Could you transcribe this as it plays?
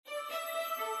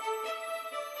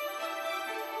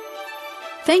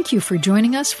Thank you for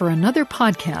joining us for another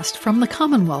podcast from the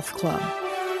Commonwealth Club.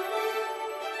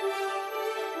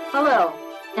 Hello,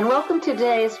 and welcome to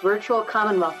today's virtual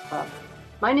Commonwealth Club.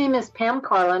 My name is Pam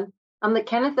Carlin. I'm the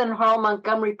Kenneth and Harl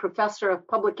Montgomery Professor of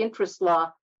Public Interest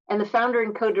Law and the founder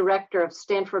and co-director of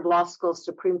Stanford Law School's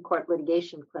Supreme Court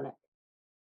Litigation Clinic.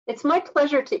 It's my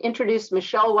pleasure to introduce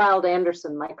Michelle Wild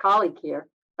Anderson, my colleague here,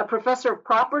 a professor of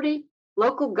property,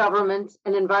 local government,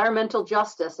 and environmental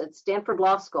justice at Stanford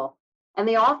Law School, and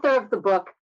the author of the book,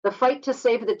 The Fight to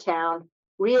Save the Town,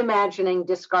 Reimagining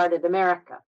Discarded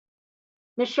America.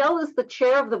 Michelle is the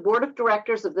chair of the board of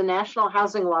directors of the National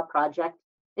Housing Law Project,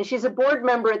 and she's a board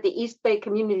member at the East Bay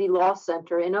Community Law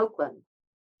Center in Oakland.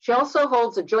 She also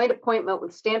holds a joint appointment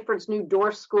with Stanford's new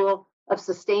Doerr School of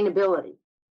Sustainability.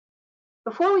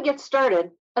 Before we get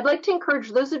started, I'd like to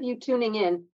encourage those of you tuning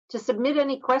in to submit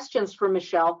any questions for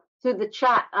Michelle through the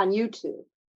chat on YouTube.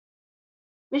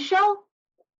 Michelle,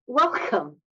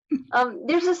 welcome.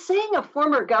 There's a saying of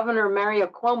former Governor Mario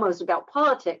Cuomo's about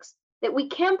politics that we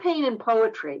campaign in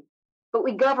poetry, but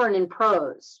we govern in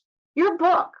prose. Your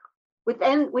book,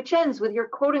 which ends with your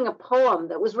quoting a poem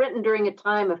that was written during a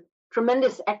time of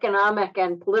tremendous economic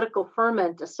and political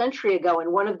ferment a century ago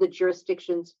in one of the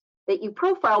jurisdictions that you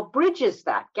profile, bridges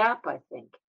that gap, I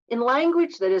think. In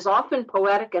language that is often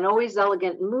poetic and always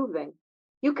elegant and moving,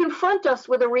 you confront us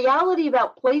with a reality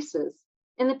about places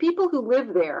and the people who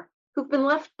live there who've been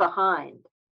left behind.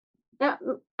 Now,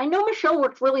 I know Michelle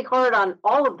worked really hard on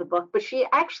all of the book, but she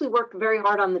actually worked very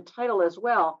hard on the title as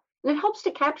well. And it helps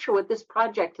to capture what this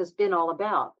project has been all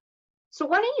about. So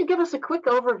why don't you give us a quick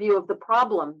overview of the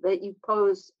problem that you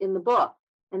pose in the book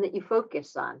and that you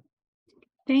focus on?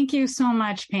 Thank you so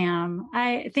much, Pam.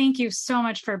 I thank you so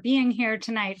much for being here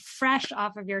tonight, fresh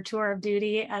off of your tour of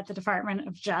duty at the Department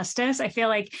of Justice. I feel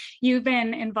like you've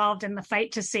been involved in the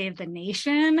fight to save the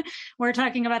nation. We're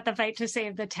talking about the fight to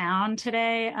save the town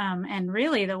today, and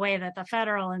really the way that the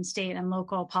federal and state and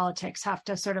local politics have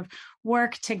to sort of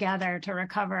work together to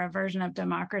recover a version of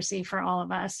democracy for all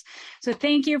of us. So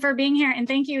thank you for being here, and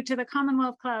thank you to the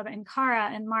Commonwealth Club and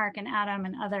Cara and Mark and Adam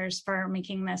and others for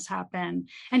making this happen.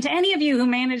 And to any of you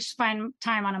who managed to find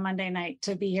time on a Monday night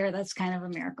to be here, that's kind of a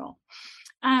miracle.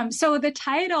 So the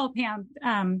title,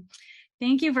 Pam,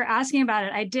 thank you for asking about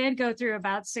it. I did go through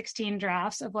about 16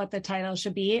 drafts of what the title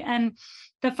should be. And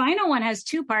the final one has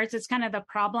two parts. It's kind of the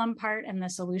problem part and the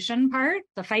solution part.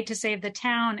 The fight to save the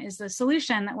town is the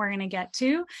solution that we're going to get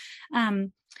to.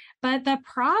 But the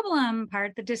problem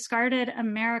part, the discarded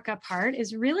America part,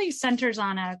 is really centers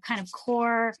on a kind of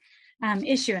core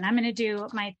issue. And I'm going to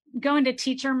go into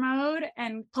teacher mode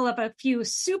and pull up a few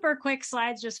super quick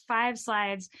slides, just 5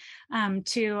 slides,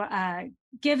 to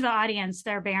give the audience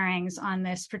their bearings on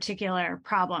this particular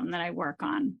problem that I work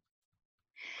on.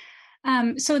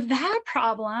 So that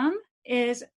problem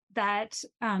is that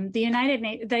the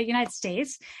United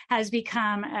States has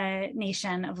become a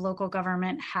nation of local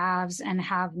government haves and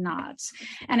have-nots.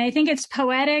 And I think it's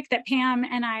poetic that Pam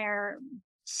and I are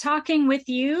talking with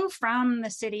you from the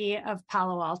city of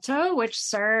Palo Alto, which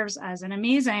serves as an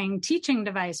amazing teaching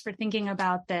device for thinking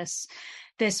about this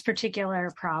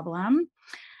particular problem.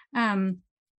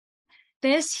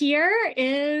 This here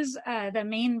is the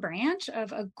main branch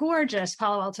of a gorgeous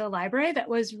Palo Alto library that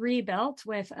was rebuilt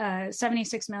with a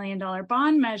 $76 million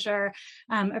bond measure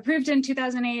approved in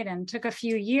 2008 and took a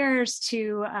few years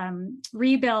to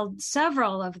rebuild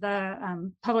several of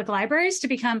the public libraries to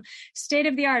become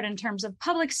state-of-the-art in terms of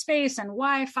public space and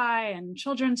Wi-Fi and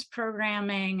children's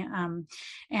programming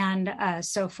and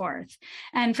so forth.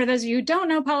 And for those of you who don't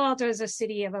know, Palo Alto is a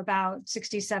city of about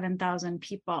 67,000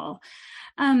 people.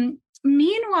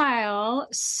 Meanwhile,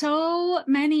 so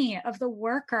many of the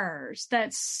workers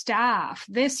that staff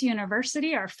this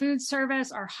university, our food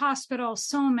service, our hospital,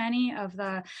 so many of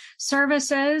the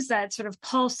services that sort of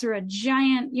pulse through a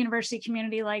giant university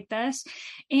community like this,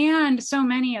 and so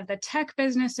many of the tech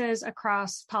businesses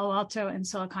across Palo Alto and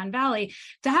Silicon Valley,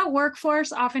 that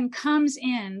workforce often comes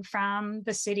in from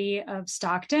the city of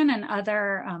Stockton and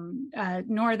other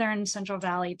northern Central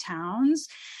Valley towns.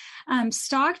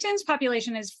 Stockton's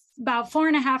population is about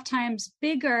 4.5 times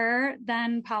bigger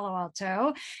than Palo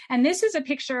Alto. And this is a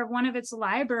picture of one of its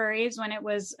libraries when it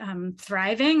was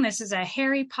thriving. This is a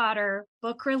Harry Potter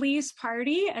book release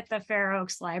party at the Fair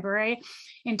Oaks Library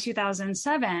in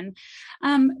 2007.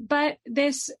 But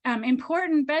this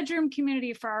important bedroom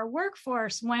community for our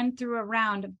workforce went through a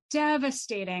round of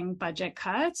devastating budget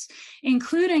cuts,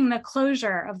 including the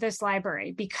closure of this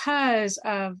library because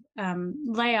of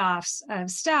layoffs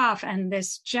of staff and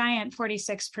this giant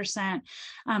 46%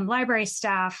 library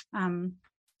staff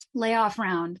layoff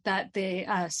round that the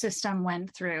system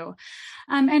went through.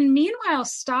 And meanwhile,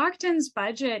 Stockton's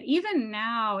budget, even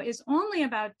now, is only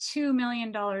about $2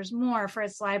 million more for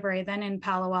its library than in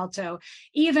Palo Alto,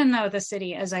 even though the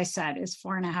city, as I said, is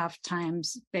 4.5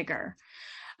 times bigger.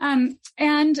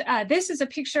 This is a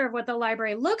picture of what the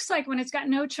library looks like when it's got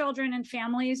no children and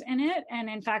families in it. And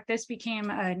in fact, this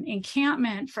became an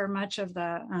encampment for much of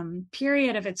the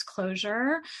period of its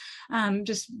closure,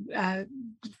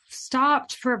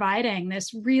 stopped providing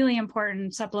this really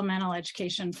important supplemental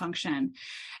education function.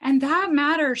 And that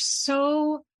matters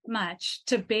so much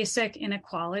to basic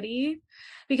inequality,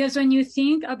 because when you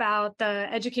think about the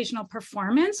educational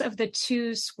performance of the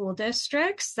 2 school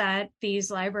districts that these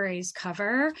libraries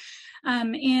cover,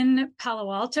 in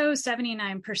Palo Alto,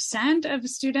 79% of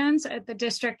students at the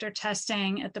district are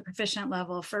testing at the proficient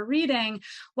level for reading,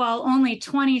 while only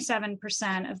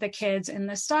 27% of the kids in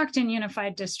the Stockton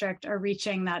Unified District are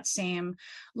reaching that same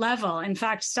level. In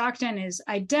fact, Stockton is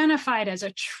identified as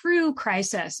a true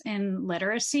crisis in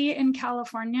literacy in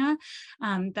California,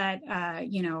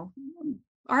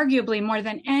 arguably more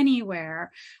than anywhere,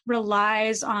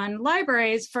 relies on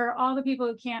libraries for all the people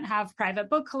who can't have private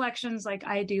book collections like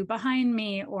I do behind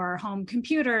me, or home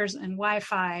computers and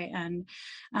Wi-Fi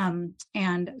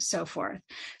and so forth.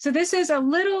 So this is a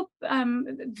little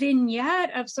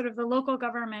vignette of sort of the local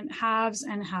government haves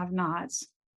and have-nots.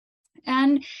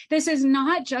 And this is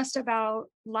not just about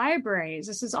libraries.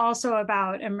 This is also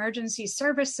about emergency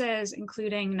services,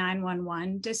 including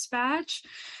 911 dispatch.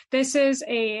 This is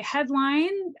a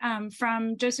headline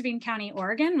from Josephine County,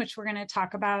 Oregon, which we're going to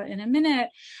talk about in a minute,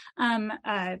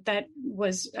 that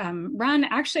was run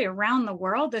actually around the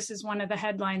world. This is one of the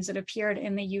headlines that appeared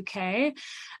in the UK.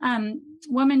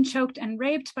 Woman choked and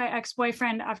raped by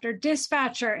ex-boyfriend after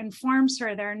dispatcher informs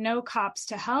her there are no cops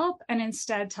to help and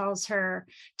instead tells her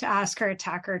to ask her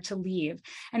attacker to leave.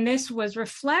 And this was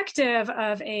reflective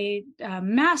of a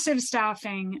massive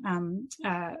staffing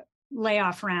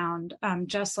layoff round,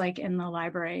 just like in the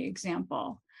library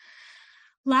example.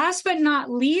 Last but not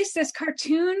least, this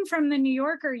cartoon from the New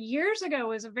Yorker years ago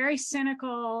was a very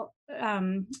cynical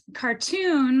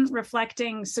cartoon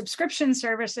reflecting subscription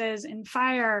services in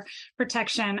fire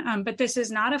protection. But this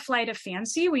is not a flight of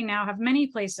fancy. We now have many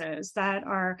places that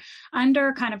are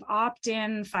under kind of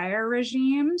opt-in fire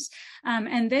regimes.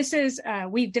 And this is,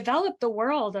 we've developed the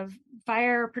world of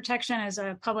fire protection as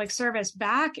a public service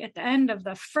back at the end of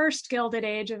the first Gilded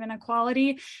Age of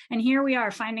inequality. And here we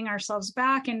are finding ourselves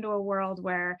back into a world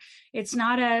where it's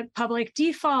not a public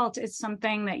default, it's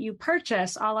something that you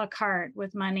purchase a la carte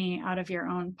with money out of your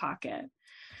own pocket.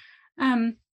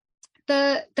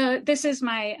 This is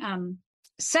my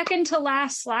second to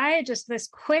last slide, just this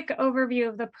quick overview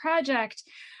of the project.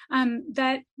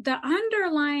 That the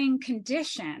underlying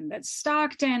condition that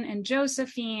Stockton and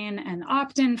Josephine and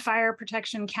opt-in fire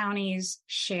protection counties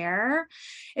share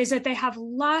is that they have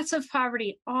lots of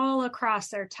poverty all across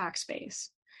their tax base.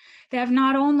 They have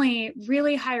not only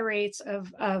really high rates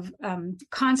of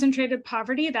concentrated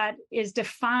poverty that is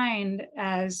defined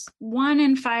as 1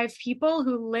 in 5 people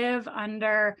who live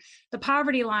under the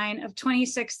poverty line of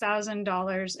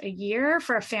 $26,000 a year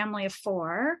for a family of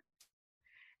 4.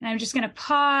 And I'm just going to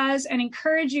pause and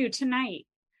encourage you tonight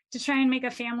to try and make a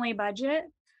family budget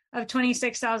of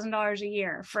 $26,000 a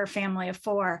year for a family of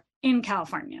 4 in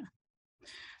California.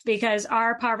 Because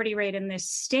our poverty rate in this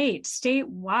state,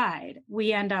 statewide,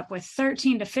 we end up with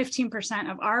 13 to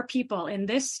 15% of our people in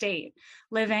this state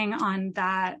living on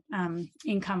that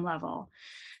income level.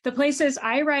 The places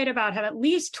I write about have at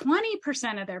least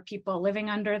 20% of their people living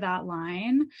under that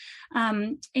line.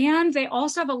 And they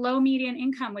also have a low median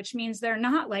income, which means they're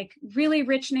not like really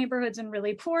rich neighborhoods and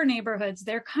really poor neighborhoods.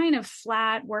 They're kind of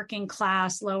flat, working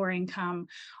class, lower income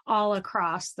all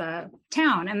across the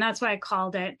town. And that's why I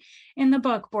called it in the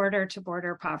book, Border to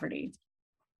Border Poverty.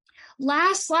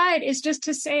 Last slide is just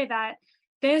to say that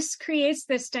this creates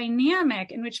this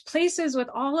dynamic in which places with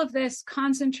all of this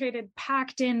concentrated,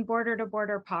 packed in border to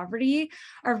border poverty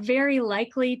are very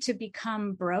likely to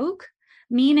become broke,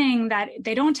 meaning that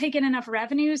they don't take in enough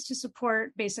revenues to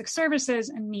support basic services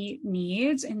and meet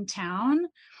needs in town.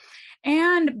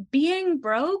 And being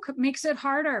broke makes it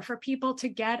harder for people to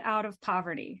get out of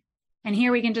poverty. And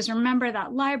here we can just remember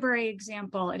that library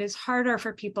example. It is harder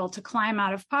for people to climb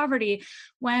out of poverty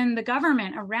when the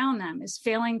government around them is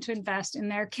failing to invest in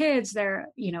their kids, their,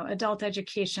 adult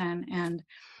education, and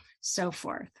so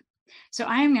forth. So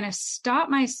I am going to stop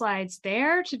my slides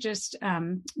there to just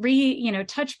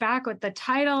touch back with the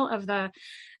title of the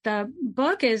the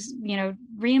book is,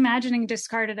 reimagining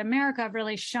discarded America,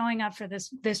 really showing up for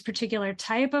this particular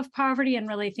type of poverty and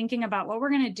really thinking about what we're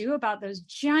going to do about those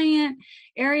giant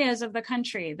areas of the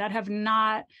country that have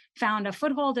not found a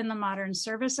foothold in the modern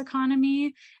service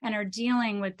economy and are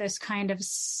dealing with this kind of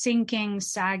sinking,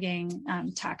 sagging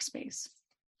tax base.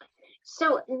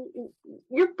 So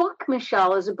your book,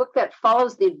 Michelle, is a book that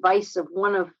follows the advice of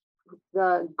one of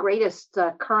the greatest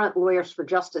current lawyers for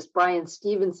justice, Bryan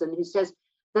Stevenson, who says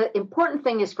the important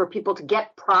thing is for people to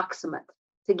get proximate,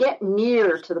 to get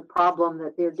near to the problem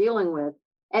that they're dealing with.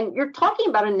 And you're talking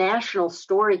about a national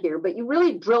story here, but you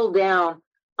really drill down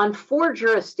on 4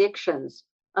 jurisdictions.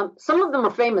 Some of them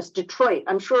are famous. Detroit.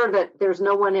 I'm sure that there's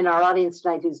no one in our audience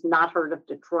tonight who's not heard of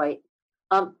Detroit.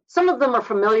 Some of them are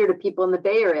familiar to people in the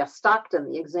Bay Area.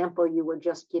 Stockton, the example you were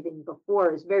just giving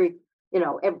before, is very,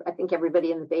 I think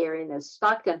everybody in the Bay Area knows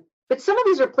Stockton. But some of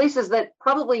these are places that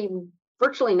probably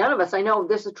virtually none of us, I know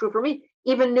this is true for me,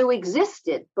 even knew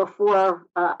existed before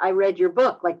I read your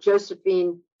book, like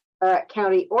Josephine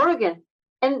County, Oregon.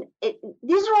 And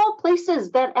these are all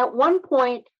places that at one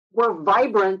point were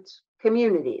vibrant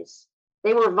communities.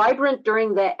 They were vibrant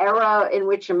during the era in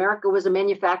which America was a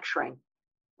manufacturing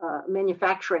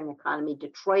economy.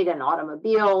 Detroit and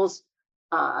automobiles,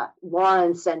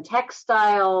 Lawrence and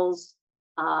textiles,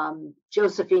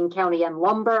 Josephine County and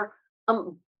lumber,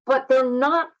 but they're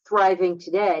not thriving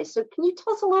today. So can you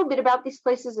tell us a little bit about these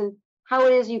places and how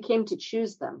it is you came to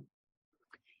choose them?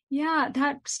 Yeah,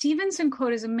 that Stevenson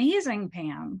quote is amazing,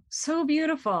 Pam. So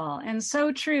beautiful and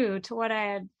so true to what I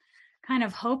had kind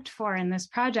of hoped for in this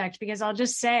project, because I'll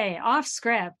just say off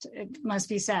script, it must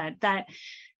be said that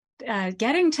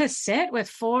getting to sit with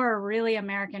 4 really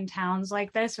American towns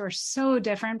like this who are so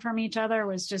different from each other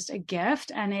was just a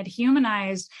gift, and it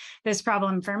humanized this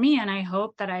problem for me, and I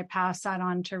hope that I pass that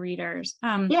on to readers.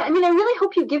 I really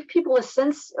hope you give people a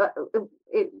sense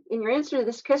in your answer to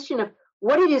this question of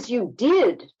what it is you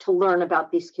did to learn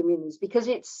about these communities, because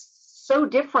it's so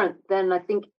different than I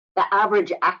think the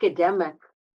average academic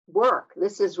work.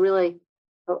 This is really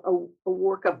a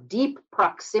work of deep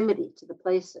proximity to the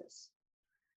places.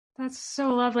 That's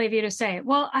so lovely of you to say.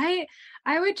 Well, I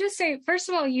would just say, first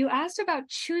of all, you asked about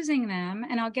choosing them,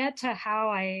 and I'll get to how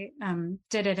I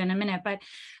did it in a minute.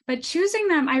 But choosing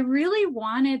them, I really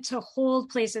wanted to hold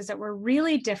places that were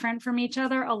really different from each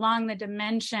other along the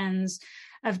dimensions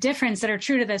of difference that are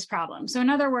true to this problem. So in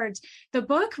other words, the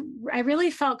book, I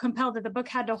really felt compelled that the book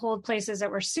had to hold places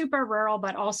that were super rural,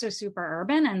 but also super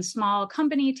urban and small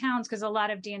company towns, because a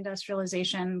lot of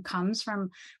deindustrialization comes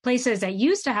from places that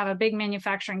used to have a big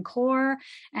manufacturing core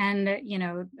and,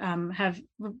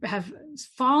 have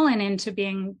fallen into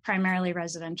being primarily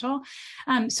residential.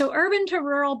 So urban to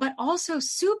rural, but also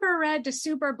super red to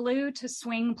super blue to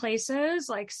swing places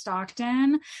like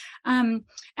Stockton. And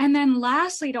then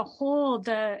lastly, to hold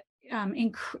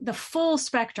the full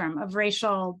spectrum of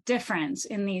racial difference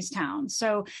in these towns.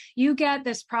 So you get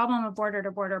this problem of border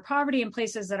to border poverty in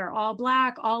places that are all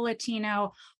Black, all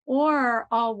Latino, or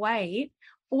all white,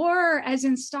 or as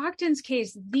in Stockton's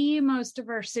case, the most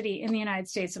diverse city in the United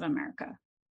States of America,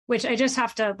 which I just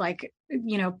have to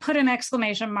put an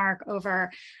exclamation mark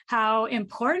over how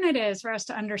important it is for us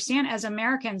to understand as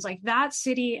Americans, like that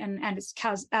city and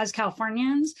as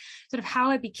Californians, sort of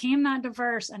how it became that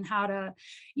diverse and how to,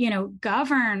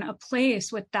 govern a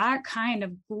place with that kind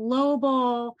of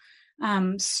global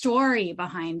story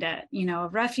behind it,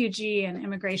 of refugee and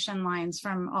immigration lines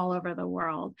from all over the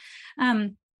world.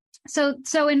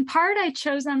 So in part, I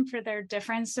chose them for their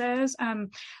differences,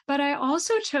 but I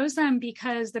also chose them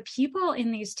because the people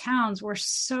in these towns were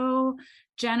so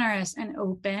generous and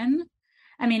open.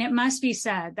 I mean, it must be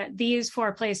said that these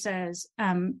 4 places,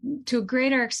 to a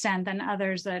greater extent than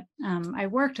others that I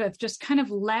worked with, just kind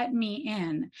of let me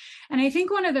in. And I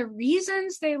think one of the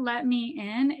reasons they let me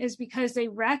in is because they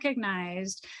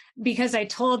recognized, because I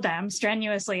told them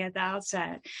strenuously at the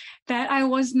outset, that I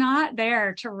was not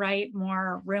there to write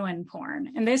more ruin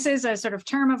porn. And this is a sort of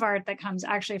term of art that comes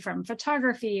actually from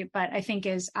photography, but I think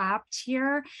is apt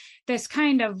here. This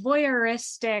kind of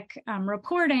voyeuristic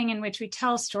reporting in which we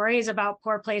tell stories about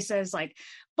poor places like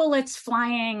bullets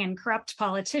flying and corrupt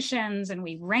politicians, and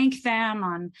we rank them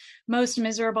on most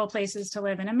miserable places to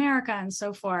live in America and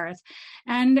so forth.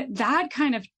 And that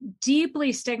kind of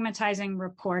deeply stigmatizing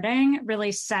reporting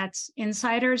really sets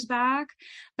insiders back.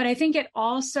 But I think it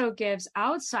also gives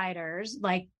outsiders,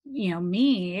 like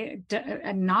me,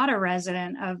 not a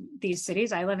resident of these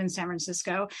cities, I live in San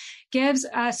Francisco, gives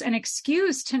us an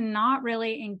excuse to not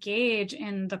really engage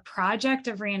in the project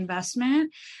of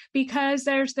reinvestment, because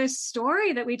there's this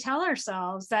story that we tell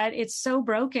ourselves that it's so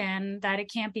broken that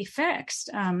it can't be fixed.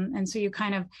 And so you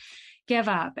kind of give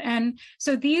up. And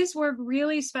so these were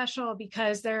really special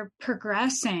because they're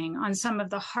progressing on some of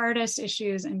the hardest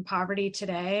issues in poverty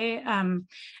today. And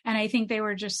I think they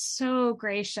were just so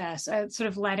gracious at sort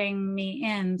of letting me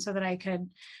in so that I could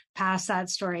pass that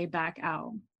story back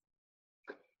out.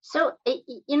 So,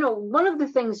 one of the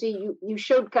things you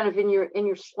showed kind of in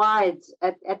your slides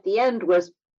at the end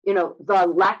was,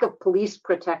 the lack of police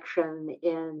protection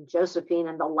in Josephine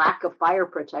and the lack of fire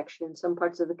protection in some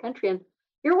parts of the country. And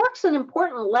your work's an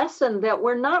important lesson that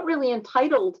we're not really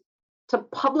entitled to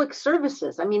public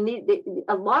services. I mean,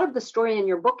 a lot of the story in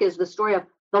your book is the story of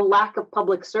the lack of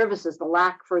public services, the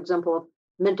lack, for example, of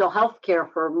mental health care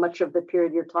for much of the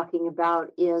period you're talking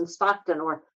about in Stockton,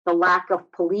 or the lack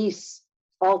of police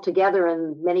altogether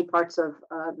in many parts of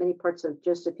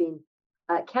Josephine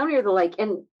County or the like.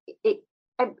 And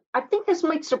I think this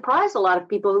might surprise a lot of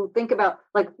people who think about,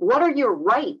 like, what are your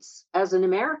rights as an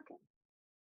American?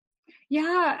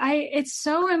 Yeah, it's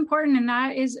so important. And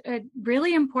that is a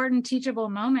really important teachable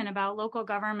moment about local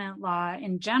government law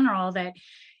in general that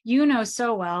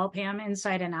so well, Pam,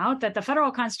 inside and out, that the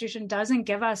federal Constitution doesn't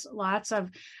give us lots of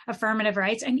affirmative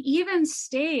rights. And even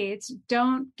states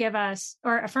don't give us,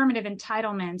 or affirmative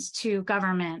entitlements to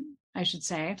government, I should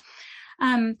say.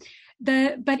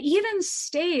 But even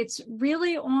states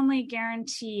really only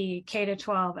guarantee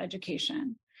K-12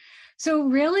 education. So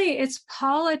really, it's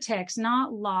politics,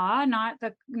 not law,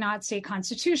 not state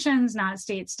constitutions, not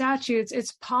state statutes.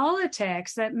 It's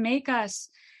politics that make us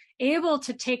able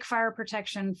to take fire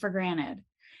protection for granted.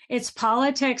 It's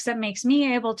politics that makes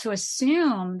me able to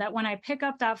assume that when I pick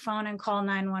up that phone and call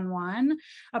 911,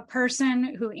 a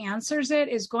person who answers it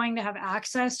is going to have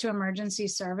access to emergency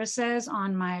services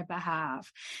on my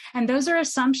behalf. And those are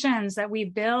assumptions that we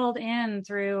build in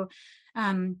through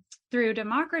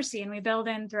democracy, and we build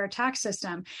in through our tax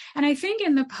system. And I think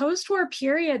in the post-war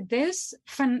period, this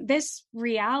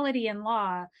reality in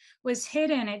law was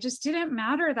hidden. It just didn't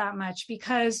matter that much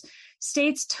because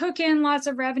states took in lots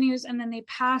of revenues and then they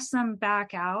passed them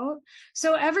back out.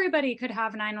 So everybody could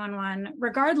have 911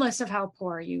 regardless of how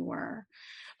poor you were.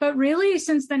 But really,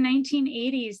 since the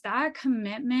 1980s, that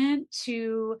commitment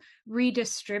to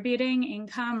redistributing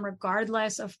income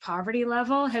regardless of poverty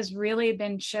level has really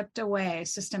been chipped away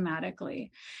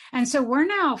systematically. And so we're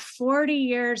now 40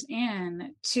 years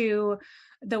in to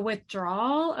the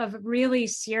withdrawal of really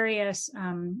serious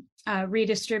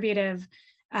redistributive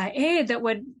aid that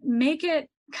would make it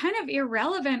kind of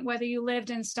irrelevant whether you lived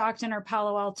in Stockton or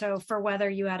Palo Alto for whether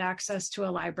you had access to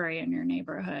a library in your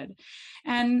neighborhood.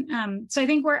 And so I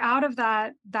think we're out of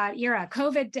that era.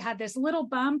 COVID had this little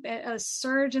bump, a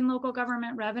surge in local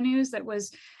government revenues that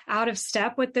was out of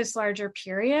step with this larger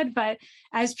period. But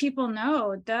as people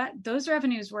know, that those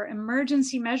revenues were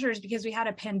emergency measures because we had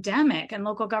a pandemic and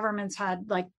local governments had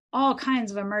like all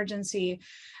kinds of emergency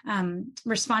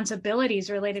responsibilities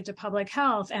related to public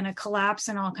health and a collapse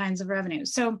in all kinds of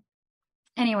revenues. So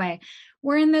anyway,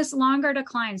 we're in this longer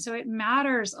decline. So it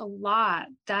matters a lot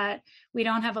that we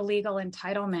don't have a legal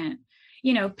entitlement.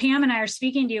 Pam and I are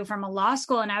speaking to you from a law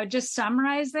school, and I would just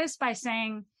summarize this by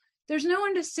saying there's no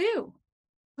one to sue.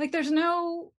 Like there's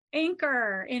no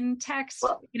anchor in text,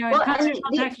 in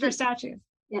constitutional text or statute.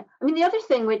 Yeah. I mean, the other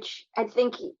thing, which I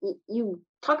think you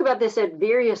talk about this at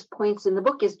various points in the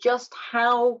book, is just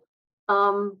how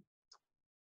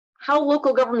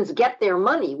local governments get their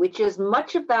money, which is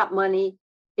much of that money,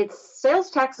 it's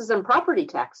sales taxes and property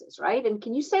taxes, right? And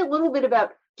can you say a little bit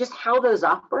about just how those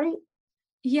operate?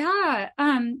 Yeah.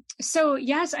 So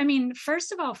yes, I mean,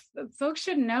 first of all, folks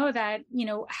should know that,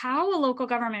 how a local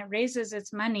government raises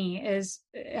its money is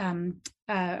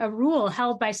a rule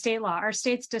held by state law. Our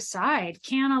states decide,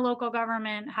 can a local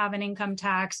government have an income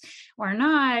tax or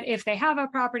not? If they have a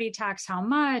property tax, how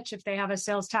much? If they have a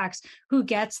sales tax, who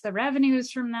gets the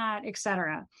revenues from that, et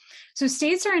cetera. So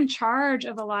states are in charge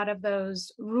of a lot of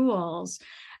those rules.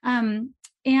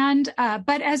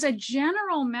 But as a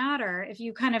general matter, if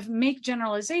you kind of make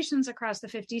generalizations across the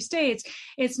 50 states,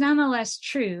 it's nonetheless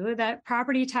true that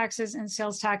property taxes and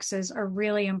sales taxes are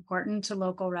really important to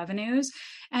local revenues.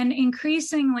 And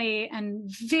increasingly and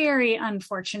very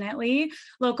unfortunately,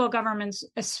 local governments,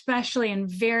 especially in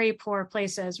very poor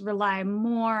places, rely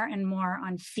more and more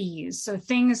on fees. So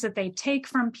things that they take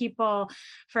from people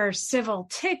for civil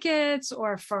tickets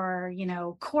or for,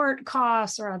 court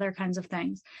costs or other kinds of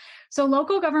things. So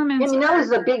local governments. I mean, that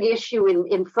was a big issue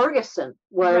in Ferguson,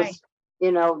 was,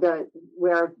 right.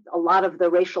 Where a lot of the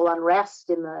racial unrest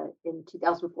in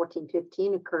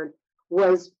 2014-15 occurred,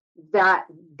 was that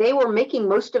they were making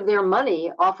most of their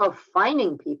money off of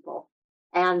fining people.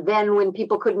 And then when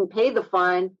people couldn't pay the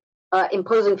fine,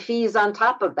 imposing fees on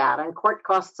top of that and court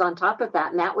costs on top of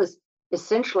that. And that was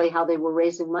essentially how they were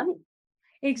raising money.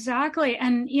 Exactly.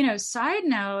 And, side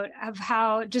note of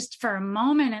how, just for a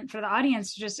moment and for the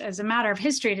audience, just as a matter of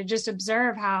history, to just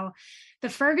observe how the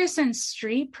Ferguson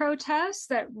street protests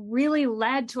that really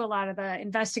led to a lot of the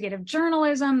investigative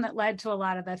journalism, that led to a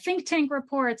lot of the think tank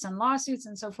reports and lawsuits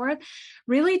and so forth,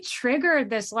 really triggered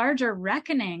this larger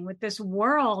reckoning with this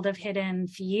world of hidden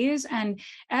fees. And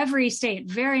every state,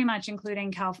 very much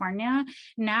including California,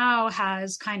 now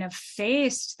has kind of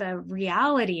faced the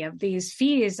reality of these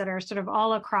fees that are sort of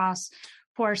all across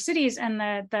poor cities, and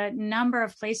the number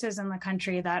of places in the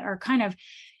country that are kind of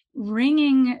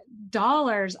wringing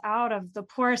dollars out of the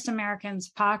poorest Americans'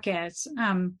 pockets.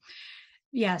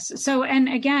 Yes. So, and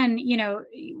again,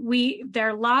 there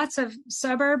are lots of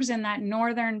suburbs in that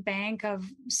northern bank of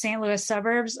St. Louis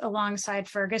suburbs alongside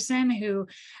Ferguson who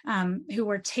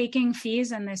were taking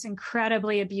fees in this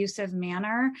incredibly abusive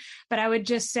manner. But I would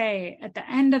just say, at the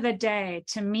end of the day,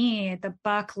 to me, the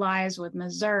buck lies with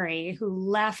Missouri, who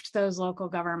left those local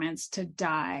governments to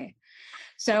die.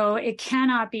 So it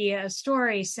cannot be a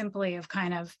story simply of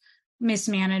kind of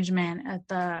mismanagement at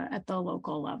the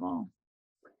local level.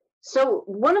 So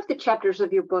one of the chapters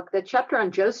of your book, the chapter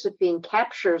on Josephine,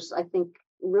 captures, I think,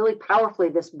 really powerfully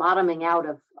this bottoming out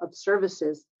of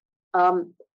services.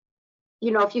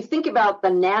 If you think about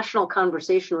the national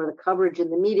conversation or the coverage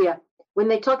in the media, when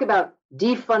they talk about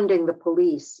defunding the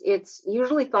police, it's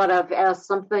usually thought of as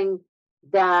something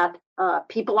that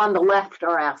people on the left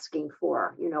are asking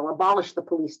for, abolish the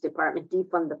police department,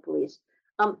 defund the police.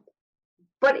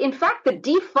 But in fact, the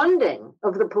defunding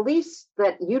of the police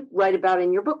that you write about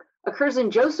in your book occurs in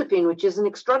Josephine, which is an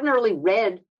extraordinarily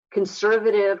red,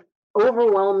 conservative,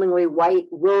 overwhelmingly white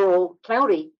rural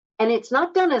county. And it's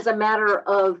not done as a matter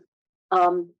of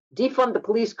defund the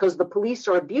police because the police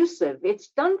are abusive. It's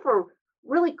done for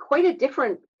really quite a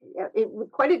different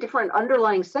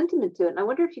underlying sentiment to it. And I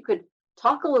wonder if you could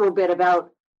talk a little bit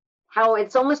about how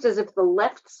it's almost as if the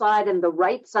left side and the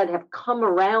right side have come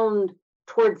around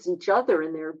towards each other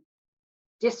in their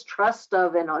distrust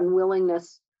of and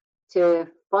unwillingness to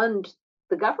fund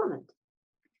the government.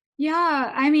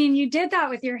 Yeah, I mean, you did that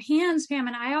with your hands, Pam,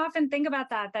 and I often think about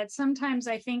that sometimes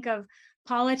I think of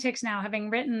politics now, having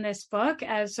written this book,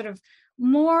 as sort of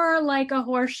more like a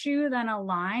horseshoe than a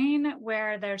line,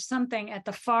 where there's something at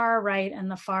the far right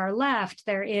and the far left.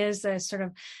 There is this sort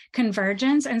of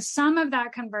convergence, and some of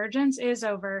that convergence is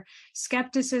over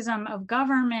skepticism of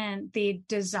government, the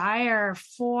desire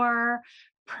for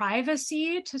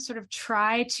privacy, to sort of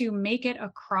try to make it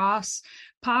across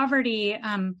poverty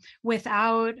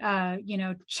without,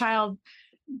 child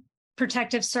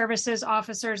protective services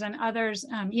officers and others,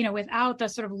 without the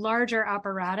sort of larger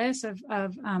apparatus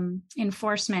of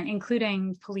enforcement,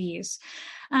 including police.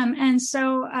 And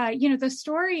so, the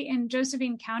story in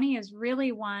Josephine County is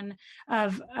really one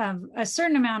of a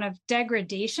certain amount of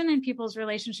degradation in people's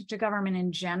relationship to government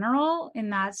in general, in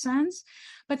that sense.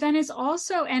 But then it's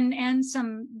also, and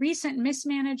some recent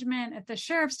mismanagement at the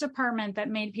sheriff's department that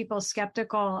made people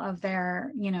skeptical of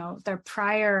their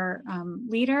prior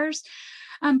leaders.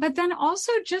 But then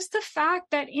also just the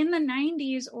fact that in the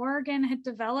 90s, Oregon had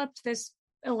developed this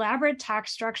elaborate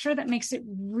tax structure that makes it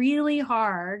really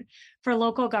hard for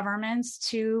local governments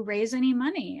to raise any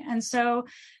money. And so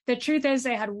the truth is,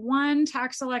 they had one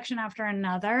tax election after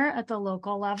another at the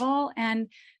local level, and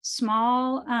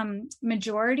small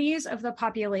majorities of the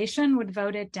population would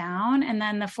vote it down. And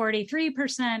then the 43%,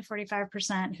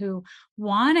 45% who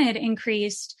wanted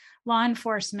increased law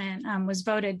enforcement was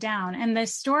voted down. And the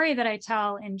story that I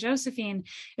tell in Josephine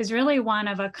is really one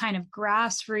of a kind of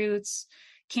grassroots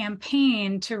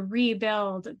campaign to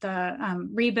rebuild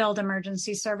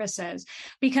emergency services,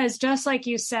 because just like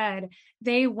you said,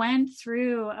 they went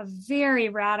through a very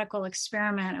radical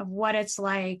experiment of what it's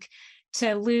like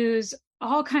to lose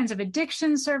all kinds of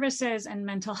addiction services and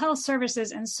mental health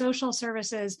services and social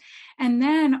services, and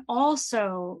then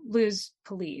also lose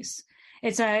police.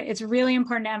 It's really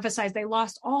important to emphasize they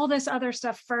lost all this other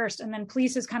stuff first, and then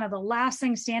police is kind of the last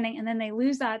thing standing, and then they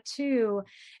lose that too.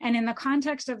 And in the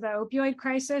context of the opioid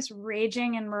crisis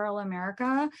raging in rural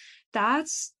America,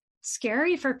 that's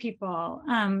scary for people.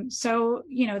 So,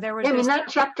 there was... that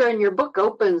chapter in your book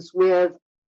opens with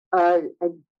a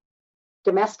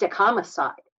domestic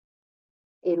homicide.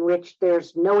 in which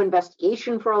there's no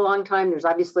investigation for a long time. There's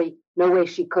obviously no way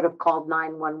she could have called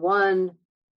 911.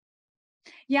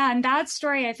 Yeah, and that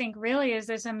story, I think, really is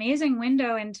this amazing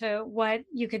window into what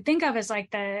you could think of as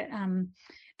like the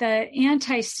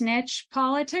anti-snitch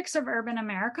politics of urban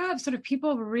America, of sort of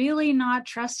people really not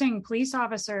trusting police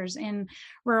officers in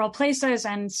rural places.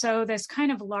 And so this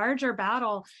kind of larger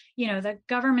battle, the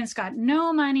government's got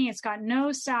no money, it's got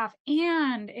no staff,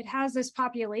 and it has this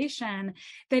population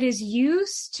that is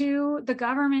used to the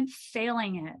government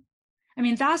failing it. I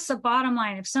mean, that's the bottom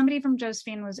line. If somebody from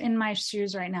Josephine was in my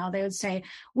shoes right now, they would say,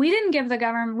 we didn't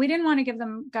want to give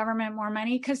the government more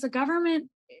money because the government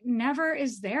never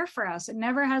is there for us. It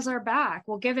never has our back.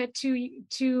 We'll give it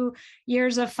 2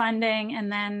 years of funding and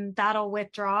then that'll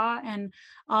withdraw and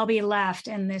I'll be left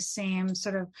in this same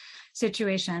sort of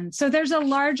situation. So there's a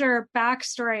larger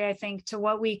backstory, I think, to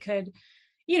what we could,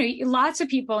 lots of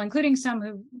people, including some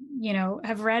who,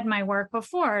 have read my work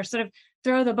before, sort of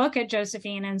throw the book at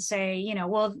Josephine and say,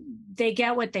 well, they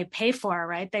get what they pay for,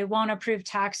 right? They won't approve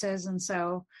taxes. And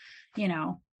so,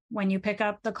 when you pick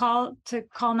up the call to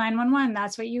call 911,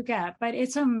 that's what you get. But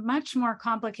it's a much more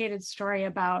complicated story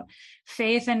about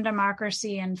faith in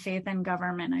democracy and faith in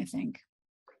government, I think.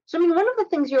 So, one of the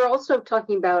things you're also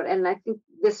talking about, and I think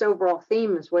this overall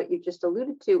theme is what you just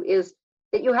alluded to, is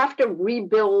that you have to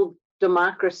rebuild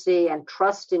democracy and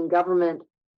trust in government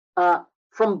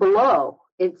from below.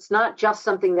 It's not just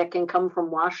something that can come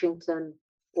from Washington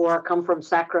or come from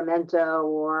Sacramento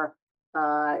or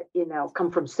come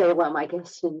from Salem, I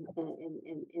guess, in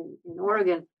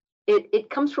Oregon. It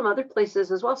comes from other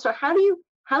places as well. So how do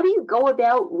you go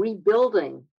about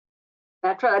rebuilding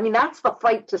that trust? That's the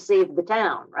fight to save the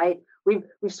town, right? We've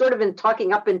sort of been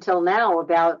talking up until now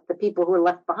about the people who are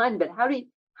left behind, but how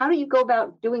do you go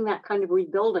about doing that kind of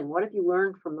rebuilding? What have you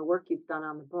learned from the work you've done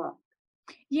on the book?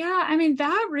 Yeah,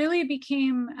 that really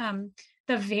became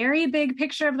the very big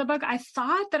picture of the book. I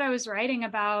thought that I was writing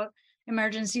about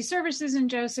emergency services in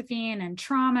Josephine and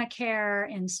trauma care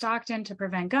in Stockton to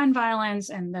prevent gun violence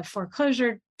and the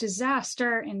foreclosure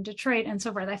disaster in Detroit and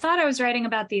so forth. I thought I was writing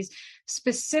about these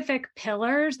specific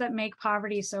pillars that make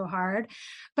poverty so hard.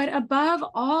 But above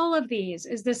all of these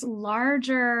is this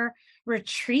larger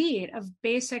retreat of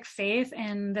basic faith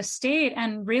in the state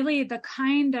and really the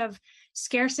kind of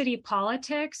scarcity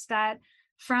politics that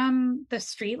from the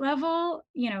street level,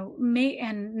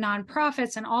 and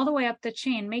nonprofits and all the way up the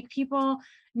chain make people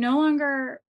no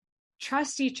longer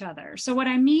trust each other. So what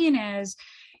I mean is,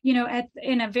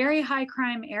 in a very high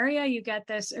crime area, you get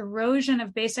this erosion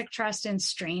of basic trust in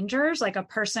strangers, like a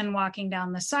person walking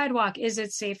down the sidewalk. Is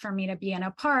it safe for me to be in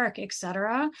a park, et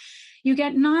cetera? You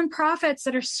get nonprofits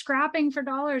that are scrapping for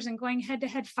dollars and going head to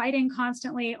head, fighting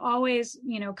constantly, always,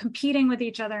 competing with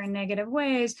each other in negative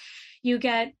ways. You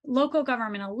get local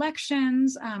government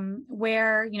elections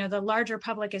where, the larger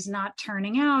public is not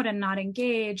turning out and not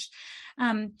engaged.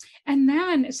 So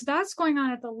that's going on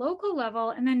at the local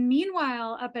level. And then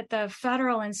meanwhile, up at the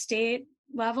federal and state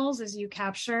levels, as you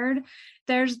captured,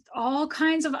 there's all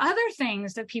kinds of other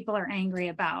things that people are angry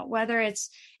about, whether it's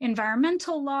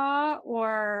environmental law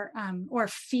or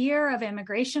fear of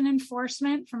immigration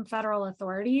enforcement from federal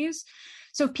authorities.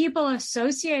 So people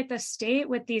associate the state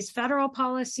with these federal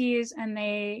policies, and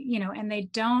they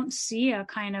don't see a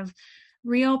kind of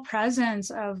real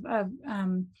presence of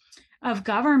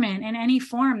government in any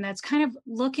form that's kind of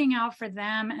looking out for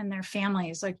them and their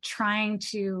families, like trying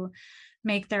to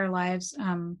make their lives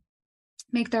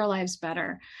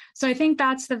better. So I think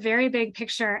that's the very big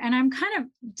picture. And I'm kind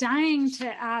of dying to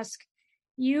ask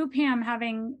you, Pam,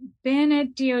 having been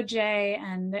at DOJ,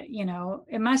 and,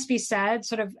 it must be said,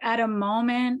 sort of at a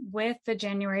moment with the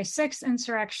January 6th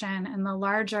insurrection and the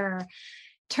larger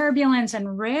turbulence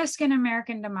and risk in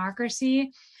American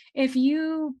democracy, if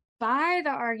you buy the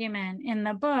argument in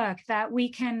the book that we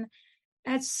can,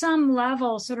 at some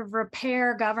level, sort of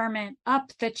repair government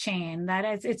up the chain, that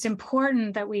it's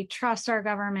important that we trust our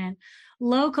government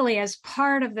locally as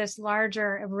part of this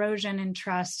larger erosion in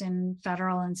trust in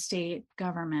federal and state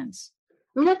governments.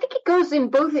 I think it goes in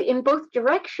both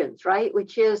directions, right?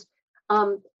 Which is,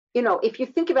 if you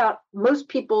think about most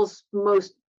people's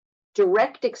most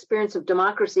direct experience of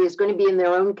democracy is going to be in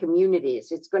their own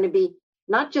communities. It's going to be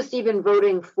not just even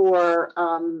voting for,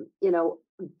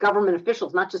 government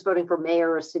officials, not just voting for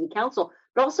mayor or city council,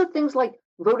 but also things like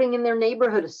voting in their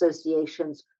neighborhood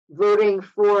associations, voting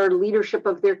for leadership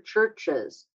of their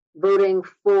churches, voting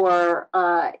for,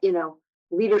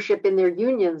 leadership in their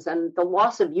unions. And the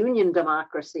loss of union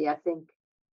democracy, I think,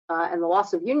 and the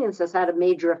loss of unions has had a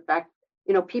major effect,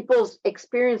 people's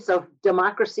experience of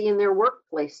democracy in their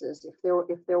workplaces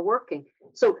if they're working.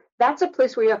 So that's a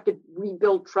place where you have to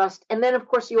rebuild trust, and then of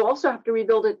course you also have to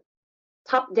rebuild it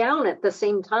top down at the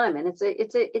same time, and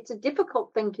it's a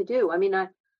difficult thing to do. I mean, I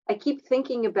keep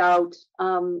thinking about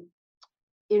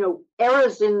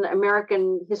eras in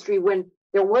American history when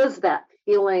there was that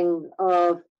feeling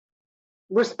of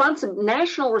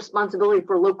national responsibility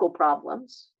for local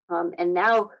problems, and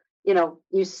now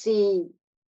you see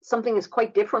something is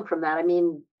quite different from that. I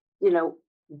mean,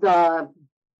 the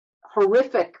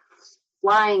horrific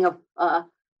flying of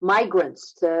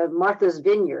migrants to Martha's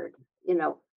Vineyard,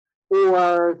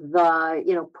 or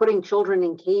the putting children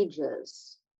in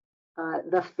cages,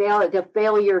 the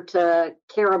failure to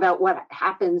care about what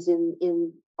happens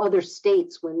in other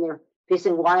states when they're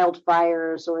facing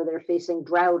wildfires or they're facing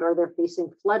drought or they're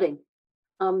facing flooding.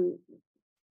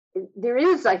 There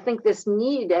is, I think, this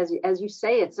need, as you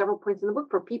say at several points in the book,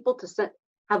 for people to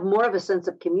have more of a sense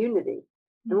of community.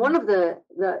 And one of the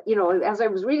as I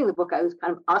was reading the book, I was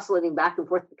kind of oscillating back and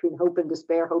forth between hope and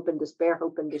despair, hope and despair,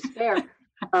 hope and despair.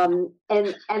 And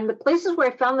the places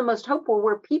where I found the most hope were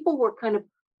where people were kind of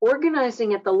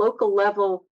organizing at the local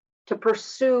level to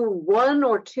pursue one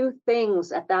or two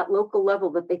things at that local level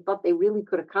that they thought they really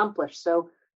could accomplish. So,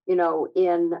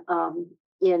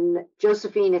 in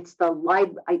Josephine, it's the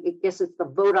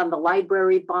vote on the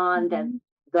library bond, and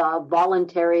the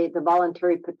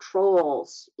voluntary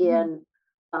patrols. In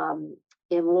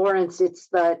Lawrence, it's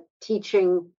the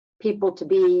teaching people to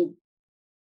be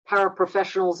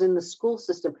paraprofessionals in the school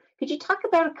system. Could you talk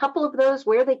about a couple of those,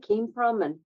 where they came from,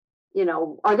 and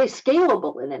are they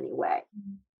scalable in any way?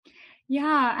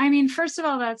 Yeah, I mean, first of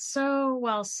all, that's so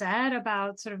well said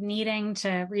about sort of needing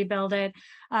to rebuild it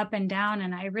up and down.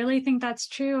 And I really think that's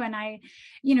true. And I,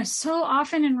 so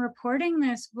often in reporting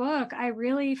this book, I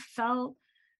really felt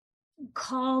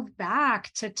called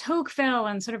back to Tocqueville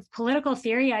and sort of political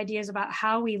theory ideas about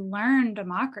how we learn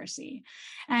democracy.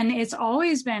 And it's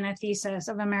always been a thesis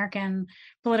of American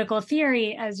political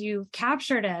theory, as you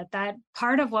captured it, that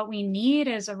part of what we need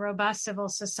is a robust civil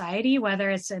society, whether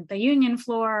it's at the union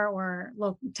floor or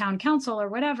local town council or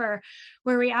whatever,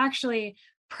 where we actually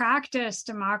practice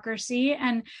democracy.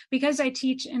 And because I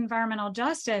teach environmental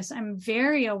justice, I'm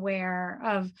very aware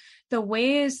of the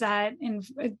ways that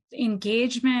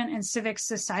engagement in civic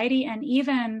society and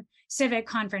even civic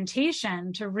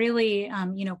confrontation to really,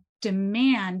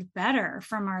 demand better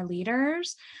from our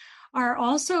leaders are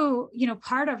also,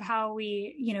 part of how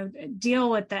we, deal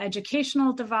with the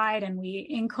educational divide, and we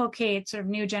inculcate sort of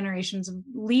new generations of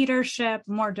leadership,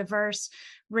 more diverse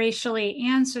racially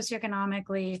and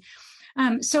socioeconomically.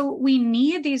 So we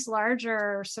need these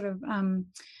larger sort of,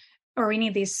 or we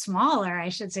need these smaller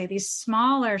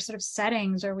sort of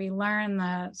settings where we learn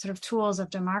the sort of tools of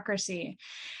democracy.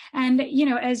 And,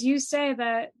 as you say,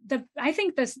 I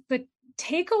think the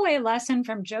takeaway lesson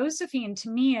from Josephine to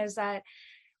me is that,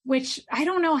 which I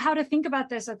don't know how to think about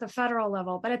this at the federal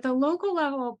level, but at the local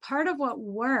level, part of what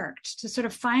worked to sort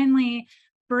of finally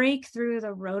break through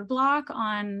the roadblock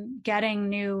on getting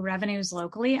new revenues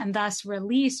locally and thus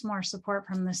release more support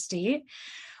from the state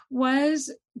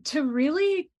was to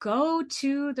really go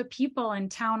to the people in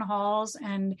town halls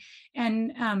and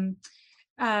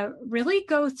really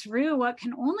go through what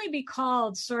can only be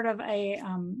called sort of a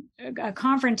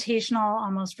confrontational,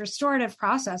 almost restorative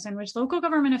process in which local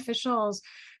government officials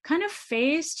kind of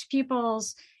faced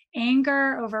people's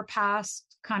anger over past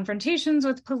confrontations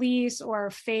with police,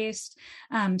 or faced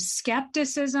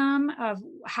skepticism of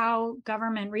how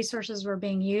government resources were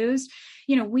being used.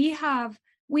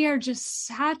 We are just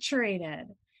saturated,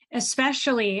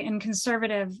 especially in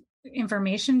conservative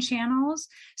information channels,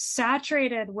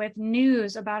 saturated with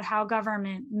news about how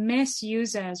government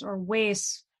misuses or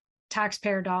wastes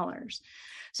taxpayer dollars.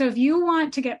 So if you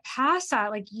want to get past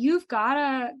that, you've got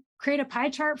to create a pie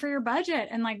chart for your budget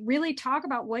and really talk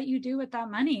about what you do with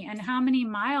that money and how many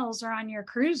miles are on your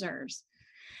cruisers.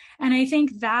 And I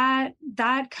think that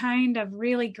kind of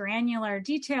really granular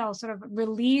detail sort of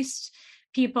released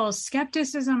people's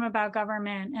skepticism about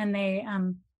government, and they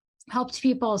helped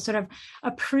people sort of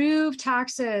approve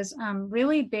taxes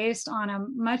really based on a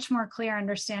much more clear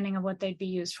understanding of what they'd be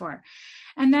used for.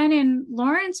 And then in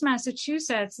Lawrence,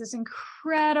 Massachusetts, this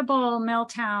incredible mill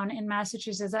town in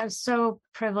Massachusetts, I was so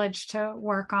privileged to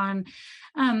work on,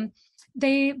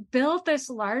 they built this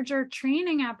larger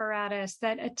training apparatus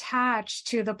that attached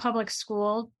to the public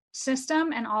school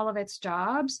system and all of its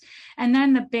jobs, and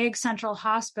then the big central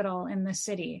hospital in the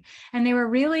city. And they were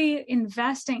really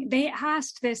investing. They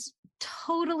asked this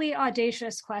totally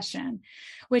audacious question,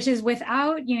 which is,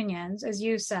 without unions, as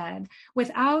you said,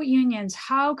 without unions,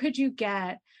 how could you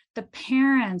get the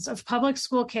parents of public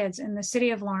school kids in the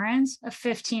city of Lawrence a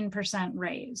 15%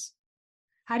 raise.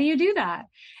 How do you do that?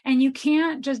 And you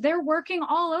can't just, they're working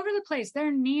all over the place.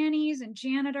 They're nannies and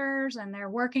janitors, and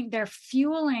they're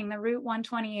fueling the Route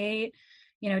 128,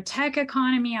 tech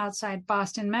economy outside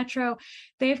Boston Metro.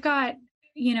 They've got,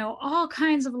 all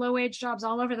kinds of low wage jobs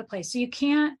all over the place. So you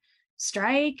can't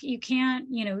strike, you can't,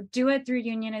 do it through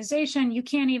unionization. You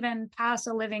can't even pass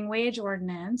a living wage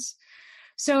ordinance.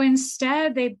 So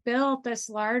instead, they built this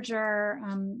larger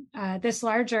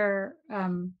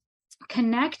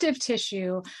connective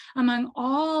tissue among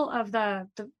all of the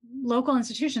local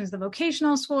institutions, the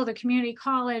vocational school, the community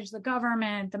college, the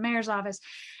government, the mayor's office,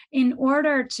 in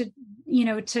order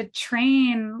to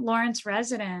train Lawrence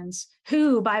residents,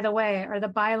 who, by the way, are the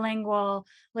bilingual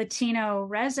Latino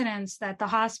residents that the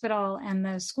hospital and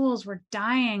the schools were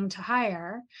dying to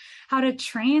hire, how to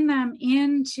train them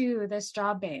into this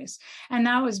job base. And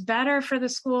that was better for the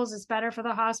schools, it's better for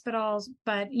the hospitals,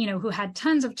 but, who had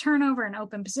tons of turnover and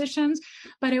open positions.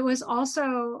 But it was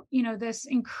also, this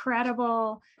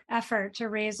incredible effort to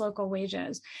raise local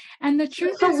wages. And the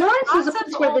truth is, Lawrence is a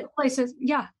place where places,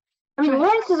 yeah.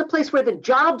 Lawrence is a place where the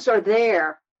jobs are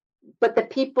there, but the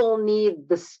people need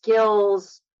the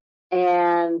skills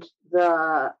and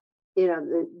the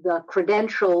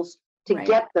credentials to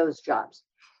get those jobs.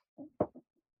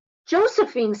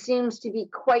 Josephine seems to be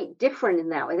quite different in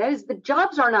that way. That is, the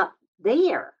jobs are not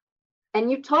there.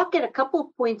 And you talk at a couple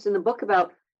of points in the book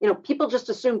about, people just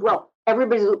assumed, well,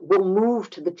 everybody will move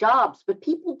to the jobs, but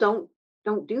people don't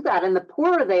do that. And the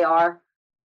poorer they are,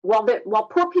 while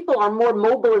poor people are more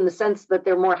mobile in the sense that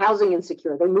they're more housing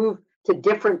insecure, they move to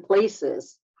different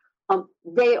places,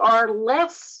 they are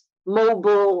less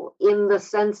mobile in the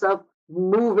sense of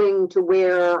moving to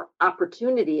where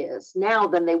opportunity is now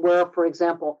than they were, for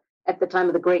example, at the time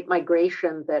of the Great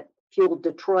Migration that fueled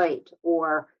Detroit,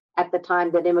 or at the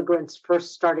time that immigrants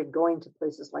first started going to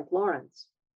places like Lawrence.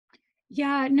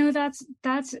 Yeah, no, that's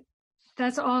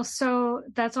all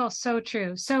so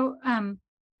true. So,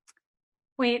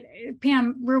 wait,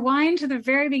 Pam, rewind to the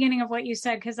very beginning of what you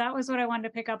said, because that was what I wanted to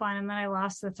pick up on, and then I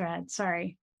lost the thread.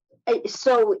 Sorry.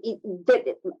 So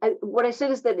what I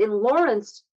said is that in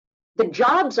Lawrence, the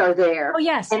jobs are there. Oh,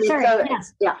 yes. Sorry.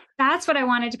 Yes. Yeah. That's what I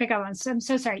wanted to pick up on. So I'm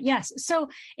so sorry. Yes. So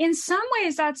in some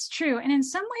ways that's true. And in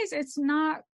some ways it's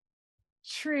not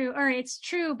true, or it's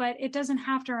true, but it doesn't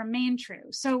have to remain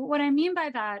true. So what I mean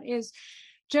by that is,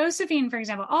 Josephine, for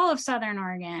example, all of Southern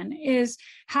Oregon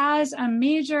has a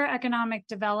major economic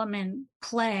development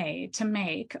play to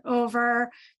make over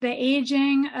the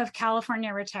aging of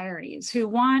California retirees who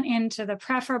want into the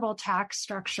preferable tax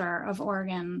structure of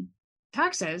Oregon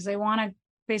taxes. They want to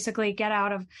basically get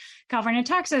out of California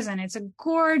taxes, and it's a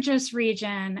gorgeous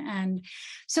region. And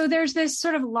so there's this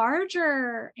sort of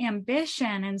larger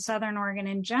ambition in Southern Oregon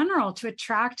in general to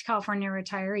attract California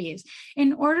retirees.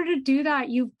 In order to do that,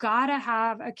 you've got to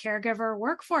have a caregiver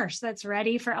workforce that's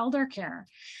ready for elder care.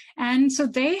 And so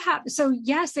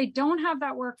yes, they don't have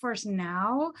that workforce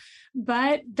now,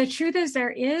 but the truth is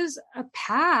there is a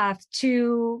path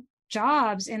to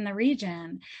jobs in the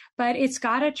region, but it's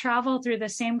got to travel through the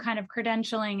same kind of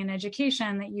credentialing and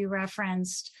education that you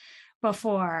referenced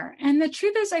before. And the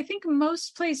truth is, I think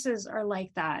most places are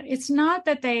like that. It's not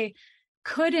that they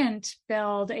couldn't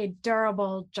build a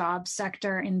durable job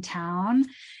sector in town.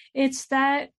 It's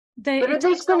that it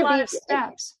takes a lot of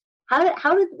steps. How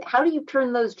do you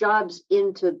turn those jobs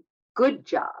into good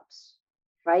jobs,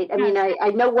 right? I mean,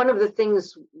 I know one of the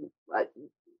things,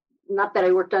 not that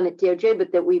I worked on at DOJ,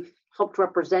 but that we've helped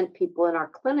represent people in our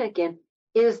clinic in,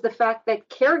 is the fact that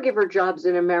caregiver jobs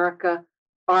in America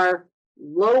are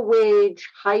low wage,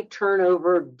 high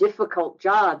turnover, difficult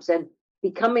jobs, and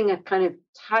becoming a kind of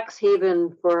tax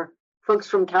haven for folks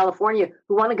from California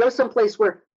who want to go someplace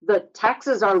where the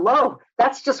taxes are low.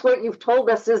 That's just what you've told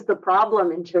us is the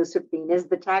problem in Josephine, is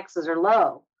the taxes are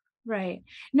low. Right.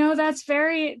 No, that's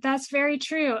very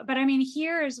true. But I mean,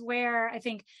 here is where I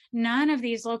think none of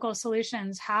these local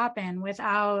solutions happen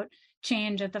without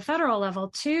change at the federal level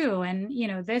too. And,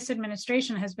 this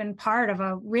administration has been part of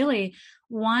a really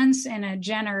once in a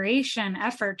generation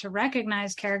effort to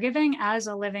recognize caregiving as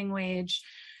a living wage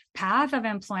path of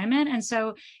employment. And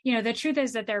so, the truth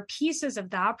is that there are pieces of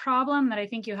that problem that I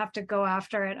think you have to go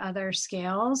after at other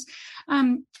scales.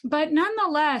 But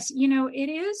nonetheless, it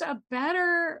is a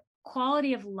better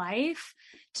quality of life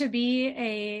to be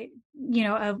a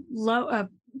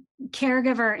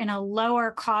caregiver in a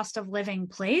lower cost of living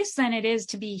place than it is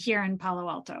to be here in Palo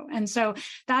Alto. And so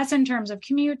that's in terms of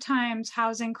commute times,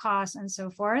 housing costs, and so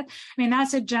forth. I mean,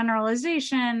 that's a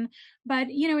generalization, but,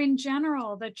 in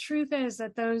general, the truth is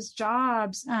that those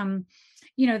jobs,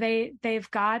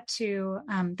 they've got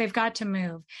to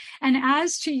move. And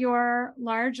as to your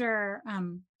larger,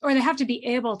 or they have to be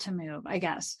able to move, I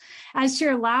guess. As to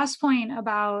your last point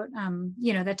about,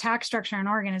 the tax structure in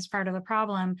Oregon is part of the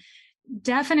problem,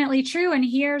 definitely true. And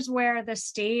here's where the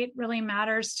state really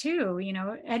matters too.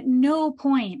 At no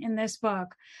point in this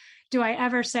book do I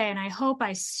ever say, and I hope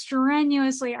I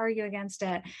strenuously argue against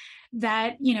it,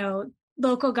 that,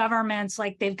 local governments,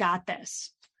 like, they've got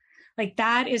this. Like,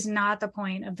 that is not the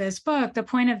point of this book. The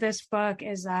point of this book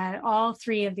is that all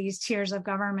three of these tiers of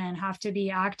government have to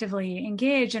be actively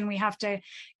engaged, and we have to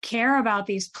care about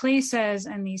these places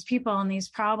and these people and these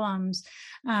problems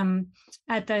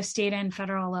at the state and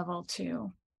federal level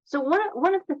too. So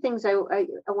one of the things I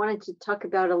wanted to talk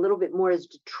about a little bit more is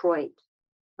Detroit,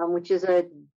 which is a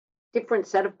different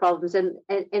set of problems, and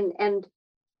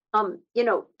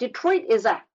Detroit is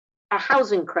a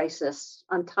housing crisis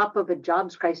on top of a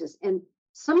jobs crisis. And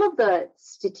some of the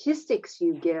statistics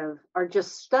you give are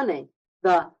just stunning.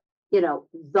 The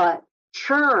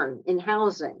churn in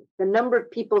housing, the number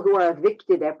of people who are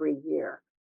evicted every year,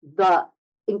 the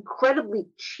incredibly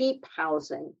cheap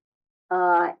housing,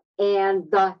 and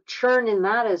the churn in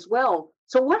that as well.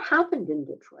 So what happened in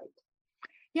Detroit?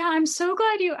 Yeah, I'm so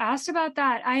glad you asked about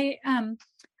that.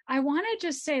 I want to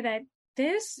just say that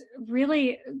this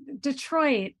really,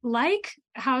 Detroit, like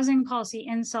housing policy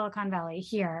in Silicon Valley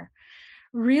here,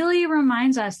 really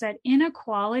reminds us that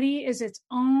inequality is its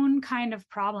own kind of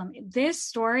problem. This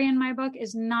story in my book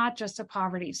is not just a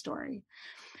poverty story.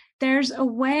 There's a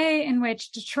way in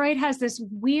which Detroit has this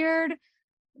weird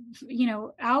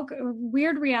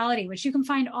reality, which you can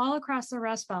find all across the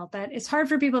Rust Belt, that it's hard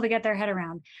for people to get their head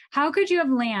around. How could you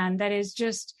have land that is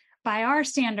just, by our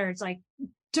standards, like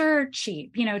dirt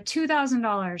cheap,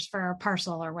 $2,000 for a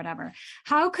parcel or whatever?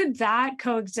 How could that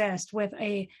coexist with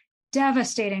a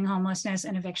devastating homelessness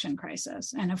and eviction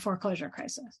crisis and a foreclosure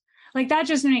crisis? Like, that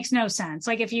just makes no sense.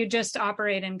 Like, if you just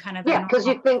operate in kind of because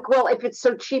you think, well, if it's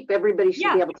so cheap, everybody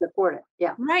should be able to afford it.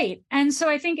 Yeah, right. And so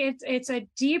I think it's a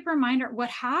deep reminder.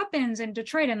 What happens in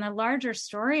Detroit, and the larger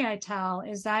story I tell,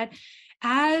 is that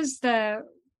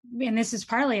and this is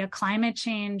partly a climate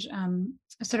change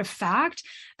sort of fact,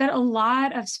 that a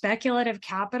lot of speculative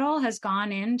capital has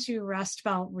gone into Rust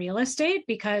Belt real estate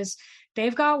because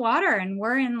they've got water, and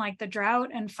we're in like the drought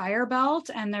and fire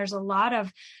belt. And there's a lot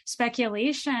of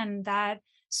speculation that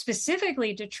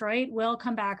specifically Detroit will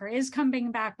come back or is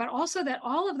coming back, but also that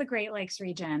all of the Great Lakes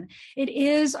region, it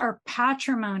is our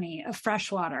patrimony of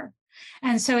fresh water.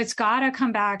 And so it's got to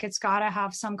come back. It's got to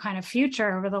have some kind of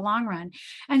future over the long run.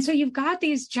 And so you've got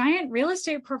these giant real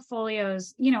estate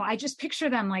portfolios. I just picture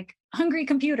them like hungry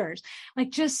computers, like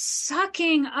just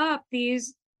sucking up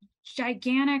these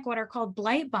gigantic, what are called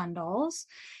blight bundles,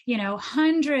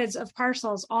 hundreds of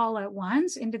parcels all at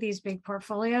once into these big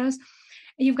portfolios.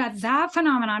 You've got that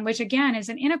phenomenon, which again is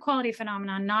an inequality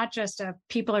phenomenon, not just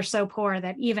people are so poor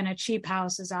that even a cheap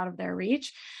house is out of their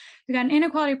reach. We've got an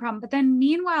inequality problem. But then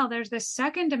meanwhile, there's this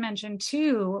second dimension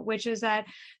too, which is that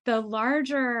the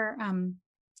larger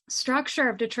structure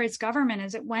of Detroit's government,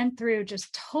 as it went through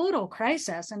just total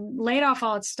crisis and laid off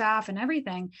all its staff and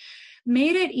everything,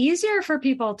 made it easier for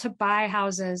people to buy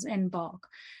houses in bulk.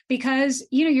 Because,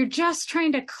 you're just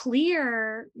trying to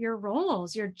clear your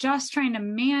roles. You're just trying to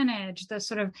manage the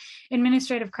sort of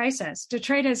administrative crisis.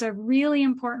 Detroit is a really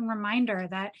important reminder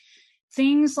that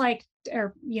things like,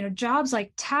 jobs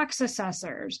like tax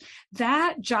assessors,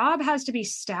 that job has to be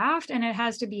staffed and it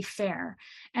has to be fair.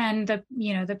 And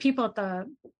the people at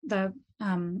the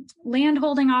land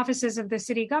holding offices of the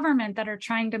city government that are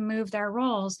trying to move their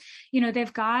roles,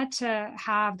 they've got to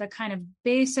have the kind of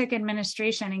basic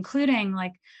administration, including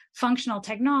like functional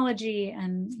technology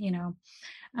and,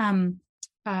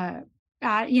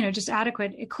 just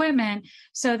adequate equipment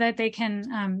so that they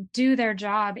can do their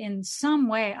job in some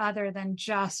way other than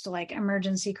just like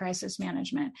emergency crisis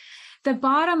management. The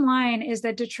bottom line is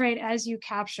that Detroit, as you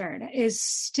captured, is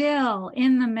still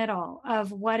in the middle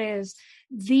of what is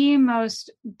the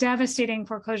most devastating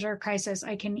foreclosure crisis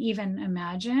I can even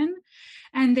imagine.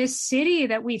 And this city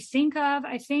that we think of,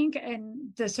 I think,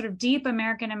 in the sort of deep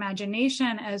American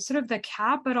imagination as sort of the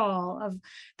capital of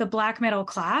the Black middle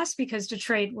class, because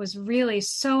Detroit was really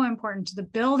so important to the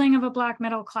building of a Black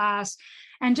middle class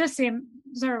and just the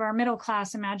sort of our middle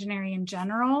class imaginary in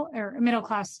general, or middle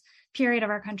class period of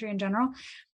our country in general.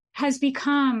 has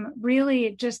become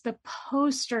really just the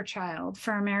poster child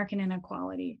for American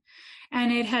inequality.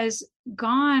 And it has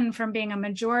gone from being a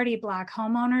majority Black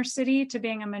homeowner city to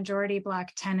being a majority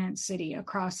Black tenant city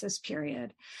across this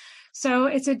period. So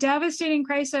it's a devastating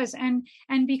crisis. And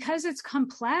because it's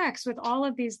complex with all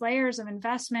of these layers of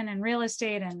investment and real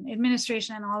estate and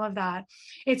administration and all of that,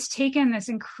 it's taken this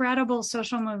incredible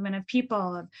social movement of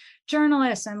people, of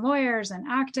journalists and lawyers and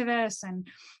activists and,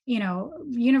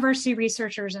 university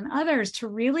researchers and others to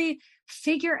really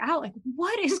figure out, like,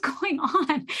 what is going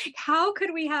on? How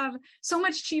could we have so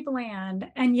much cheap land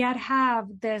and yet have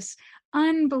this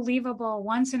unbelievable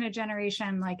once in a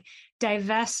generation, like,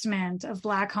 divestment of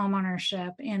Black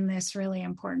homeownership in this really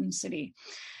important city?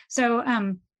 So,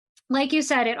 like you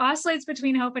said, it oscillates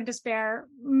between hope and despair.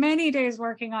 Many days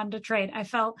working on Detroit, I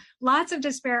felt lots of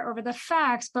despair over the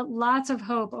facts, but lots of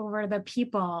hope over the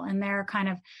people and their kind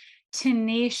of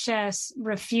tenacious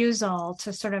refusal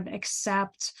to sort of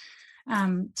accept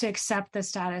the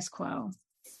status quo.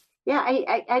 Yeah,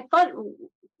 I thought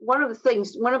one of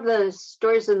the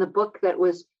stories in the book that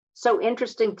was so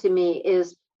interesting to me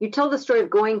is you tell the story of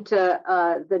going to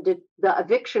the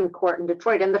eviction court in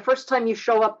Detroit, and the first time you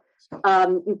show up,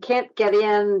 you can't get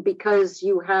in because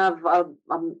you have a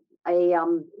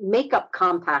makeup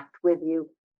compact with you,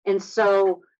 and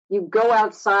so you go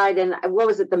outside, and what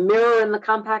was it? The mirror in the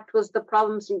compact was the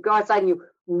problem. So you go outside and you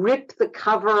rip the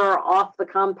cover off the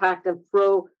compact and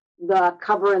throw the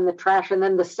cover in the trash. And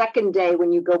then the second day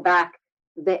when you go back,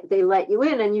 they let you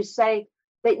in, and you say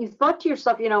that you thought to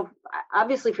yourself,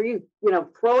 obviously for you,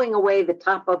 throwing away the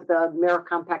top of the mirror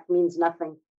compact means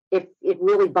nothing. If it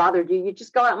really bothered you, you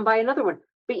just go out and buy another one.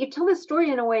 But you tell the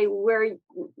story in a way where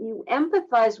you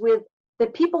empathize with the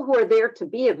people who are there to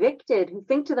be evicted, who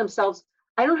think to themselves,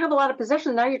 I don't have a lot of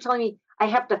possession. Now you're telling me I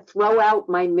have to throw out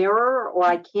my mirror, or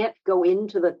I can't go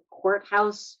into the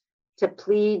courthouse to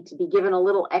plead to be given a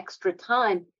little extra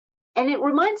time. And it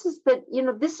reminds us that,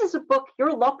 this is a book, you're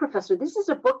a law professor, this is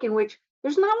a book in which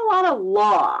there's not a lot of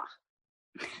law,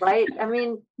 right? I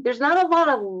mean, there's not a lot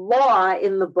of law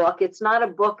in the book. It's not a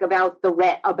book about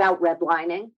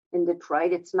redlining in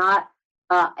Detroit. It's not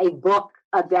a book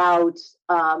about,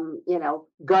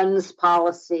 guns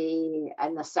policy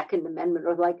and the Second Amendment,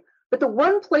 but the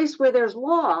one place where there's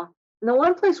law, and the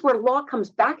one place where law comes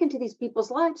back into these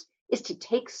people's lives, is to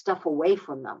take stuff away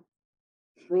from them.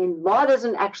 I mean, law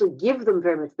doesn't actually give them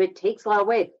very much, but it takes a lot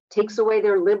away. It takes away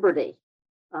their liberty.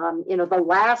 The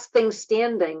last thing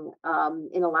standing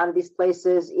in a lot of these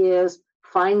places is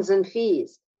fines and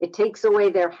fees. It takes away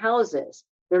their houses.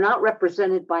 They're not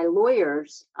represented by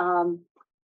lawyers. How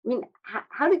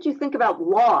did you think about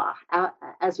law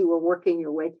as you were working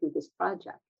your way through this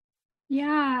project?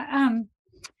 Yeah.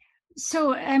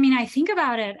 So, I think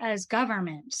about it as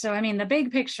government. So, the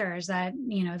big picture is that,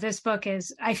 this book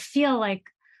is, I feel like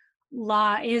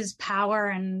law is power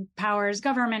and power is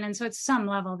government. And so at some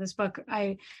level, this book,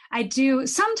 I do,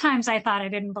 sometimes I thought I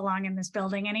didn't belong in this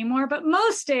building anymore, but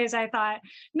most days I thought,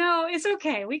 no, it's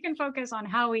okay. We can focus on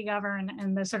how we govern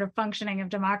and the sort of functioning of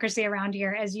democracy around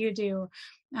here, as you do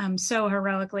so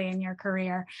heroically in your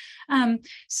career.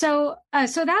 So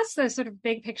that's the sort of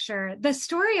big picture. The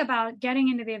story about getting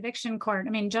into the eviction court,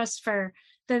 just for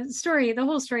the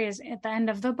whole story is at the end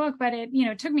of the book, but it,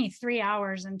 took me 3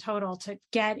 hours in total to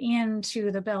get into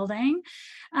the building.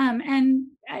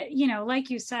 Like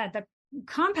you said, the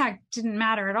compact didn't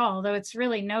matter at all, though it's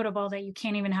really notable that you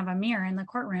can't even have a mirror in the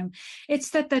courtroom. It's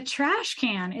that the trash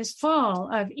can is full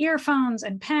of earphones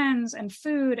and pens and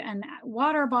food and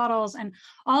water bottles and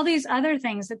all these other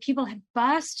things that people had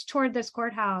bussed toward this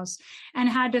courthouse and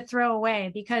had to throw away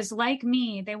because, like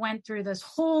me, they went through this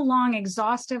whole long,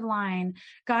 exhaustive line,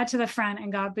 got to the front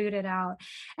and got booted out.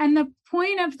 And the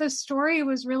point of the story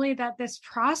was really that this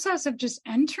process of just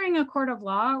entering a court of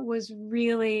law was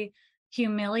really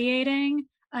humiliating,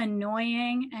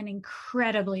 annoying, and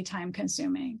incredibly time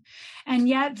consuming. And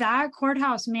yet that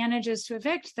courthouse manages to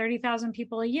evict 30,000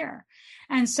 people a year.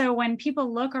 And so when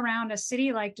people look around a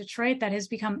city like Detroit that has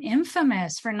become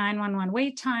infamous for 911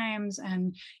 wait times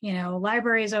and,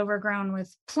 libraries overgrown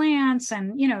with plants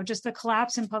and, just the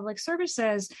collapse in public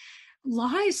services,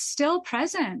 law is still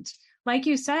present. Like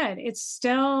you said, it's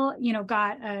still,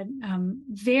 got a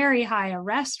very high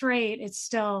arrest rate. It's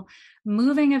still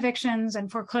moving evictions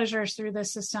and foreclosures through the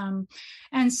system.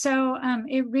 And so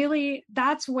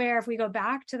that's where, if we go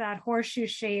back to that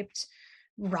horseshoe-shaped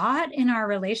rot in our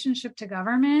relationship to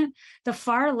government, the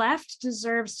far left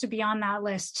deserves to be on that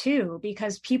list too,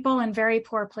 because people in very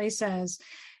poor places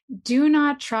do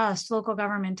not trust local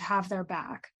government to have their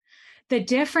back. The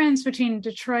difference between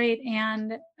Detroit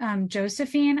and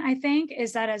Josephine, I think,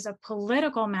 is that as a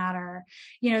political matter,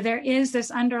 there is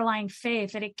this underlying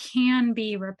faith that it can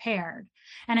be repaired.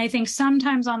 And I think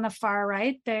sometimes on the far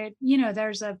right, that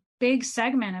there's a big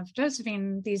segment of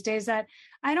Josephine these days that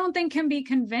I don't think can be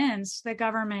convinced that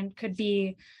government could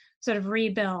be sort of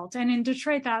rebuilt. And in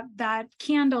Detroit, that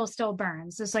candle still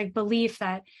burns, this like belief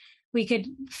that we could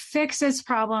fix its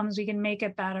problems, we can make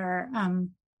it better.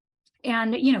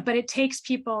 But it takes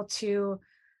people to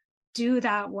do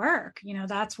that work.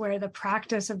 That's where the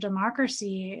practice of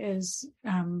democracy is,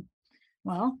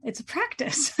 it's a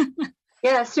practice.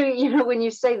 Yeah. So, when you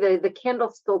say the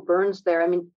candle still burns there, I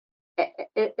mean,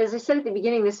 as I said at the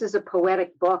beginning, this is a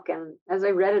poetic book. And as I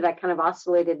read it, I kind of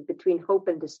oscillated between hope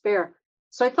and despair.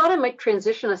 So I thought I might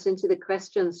transition us into the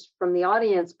questions from the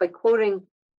audience by quoting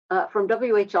from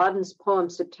W.H. Auden's poem,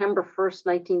 September 1st,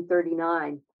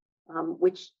 1939,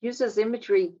 which uses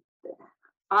imagery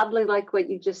oddly like what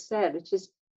you just said. It's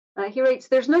just, he writes,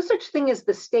 "There's no such thing as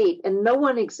the state, and no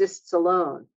one exists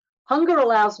alone. Hunger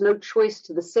allows no choice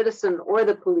to the citizen or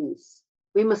the police.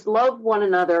 We must love one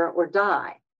another or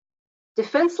die.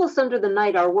 Defenseless under the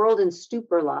night, our world in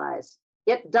stupor lies.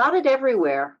 Yet dotted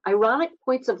everywhere, ironic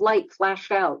points of light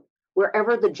flash out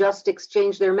wherever the just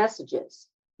exchange their messages.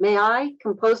 May I,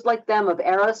 composed like them of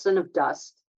eros and of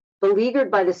dust, beleaguered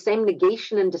by the same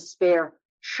negation and despair,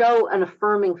 show an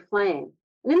affirming flame."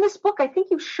 And in this book, I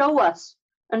think you show us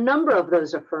a number of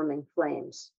those affirming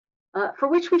flames, for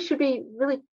which we should be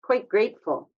really quite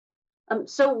grateful.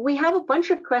 So we have a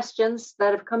bunch of questions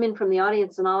that have come in from the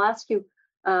audience, and I'll ask you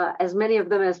as many of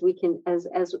them as we can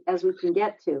as we can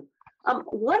get to.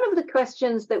 One of the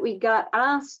questions that we got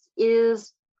asked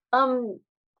is,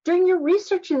 during your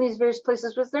research in these various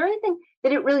places, was there anything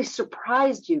that it really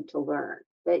surprised you to learn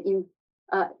that you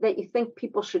think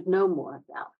people should know more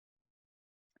about?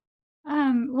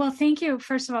 Well, thank you,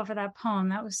 first of all, for that poem.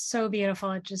 That was so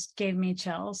beautiful. It just gave me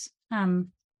chills.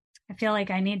 I feel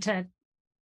like I need to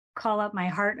call up my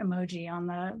heart emoji on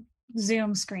the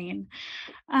Zoom screen.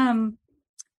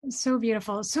 So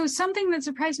beautiful. So something that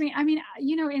surprised me, I mean,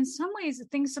 in some ways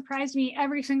things surprised me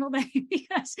every single day,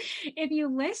 because if you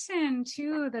listen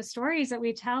to the stories that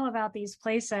we tell about these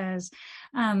places,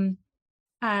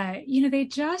 they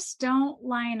just don't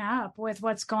line up with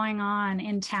what's going on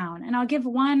in town. And I'll give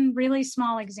one really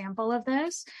small example of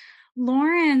this.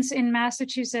 Lawrence in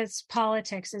Massachusetts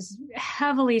politics is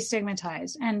heavily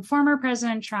stigmatized, and former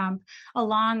President Trump,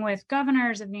 along with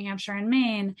governors of New Hampshire and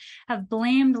Maine, have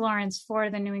blamed Lawrence for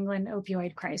the New England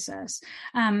opioid crisis.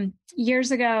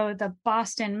 Years ago, the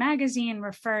Boston Magazine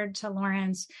referred to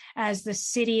Lawrence as the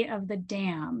city of the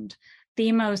damned,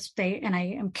 and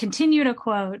I continue to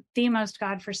quote, the most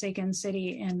godforsaken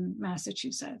city in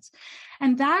Massachusetts.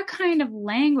 And that kind of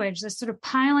language, this sort of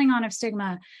piling on of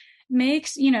stigma,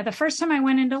 makes, the first time I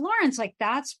went into Lawrence, like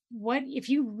that's what, if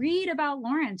you read about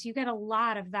Lawrence, you get a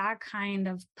lot of that kind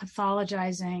of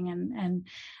pathologizing and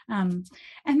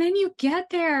then you get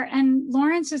there and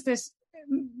Lawrence is this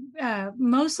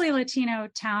mostly Latino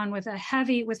town with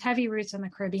heavy roots in the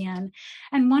Caribbean.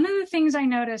 And one of the things I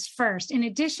noticed first, in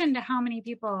addition to how many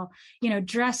people,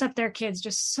 dress up their kids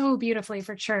just so beautifully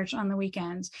for church on the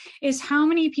weekends, is how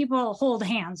many people hold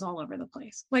hands all over the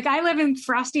place. Like I live in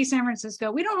frosty San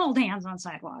Francisco. We don't hold hands on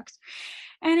sidewalks.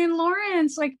 And in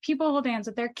Lawrence, like people hold hands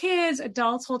with their kids,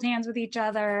 adults hold hands with each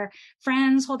other,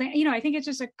 friends hold hands. I think it's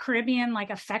just a Caribbean like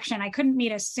affection. I couldn't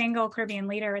meet a single Caribbean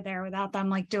leader there without them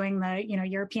like doing the,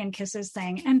 European kisses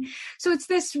thing. And so it's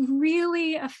this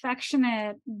really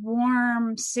affectionate,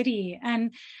 warm city.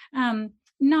 And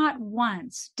not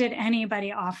once did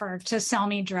anybody offer to sell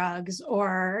me drugs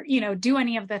or, do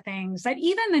any of the things that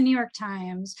even the New York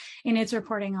Times in its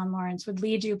reporting on Lawrence would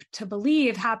lead you to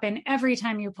believe happen every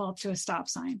time you pull up to a stop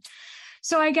sign.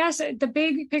 So I guess the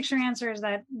big picture answer is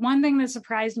that one thing that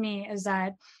surprised me is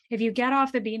that if you get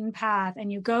off the beaten path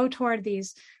and you go toward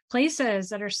these places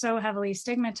that are so heavily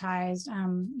stigmatized,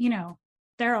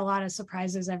 there are a lot of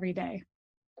surprises every day.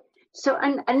 So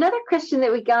another question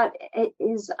that we got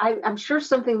is, I'm sure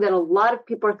something that a lot of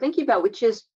people are thinking about, which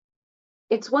is,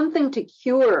 it's one thing to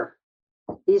cure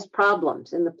these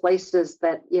problems in the places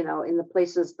that,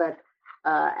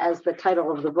 as the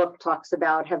title of the book talks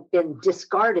about, have been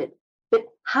discarded. But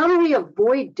how do we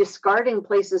avoid discarding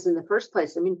places in the first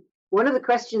place? I mean, one of the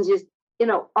questions is,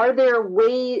 are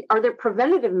there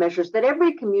preventative measures that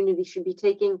every community should be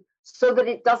taking so that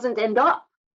it doesn't end up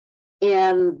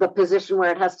in the position where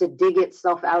it has to dig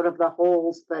itself out of the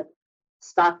holes that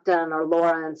Stockton or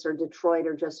Lawrence or Detroit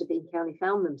or Josephine County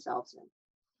found themselves in?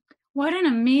 What an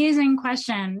amazing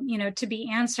question, to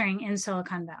be answering in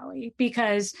Silicon Valley,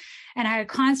 because, and I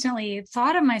constantly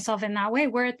thought of myself in that way.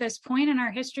 We're at this point in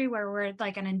our history where we're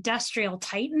like an industrial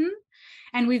titan,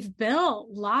 and we've built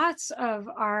lots of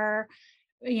our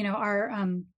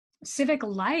civic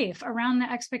life around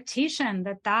the expectation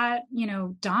that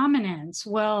dominance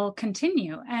will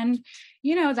continue. And,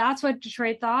 that's what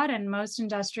Detroit thought, and most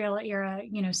industrial era,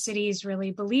 cities really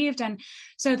believed. And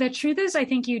so the truth is, I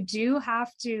think you do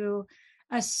have to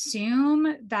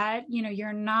assume that,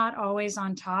 you're not always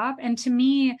on top. And to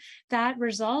me, that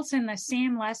results in the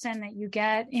same lesson that you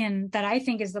get that I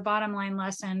think is the bottom line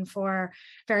lesson for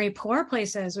very poor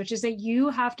places, which is that you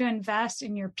have to invest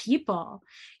in your people.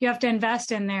 You have to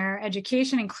invest in their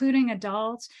education, including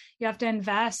adults. You have to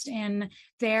invest in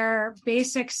their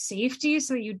basic safety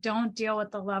so that you don't deal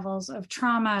with the levels of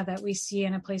trauma that we see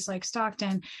in a place like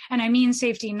Stockton. And I mean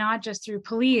safety not just through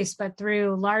police, but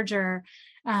through larger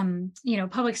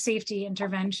public safety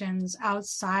interventions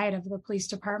outside of the police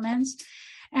departments.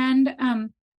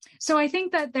 And so I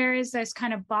think that there is this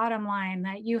kind of bottom line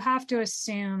that you have to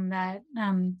assume that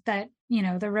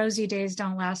the rosy days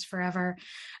don't last forever.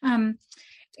 And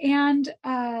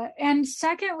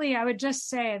secondly, I would just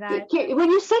say that when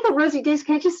you say the rosy days,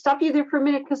 can I just stop you there for a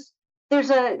minute? Because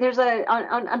there's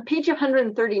on page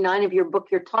 139 of your book,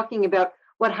 you're talking about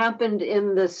what happened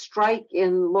in the strike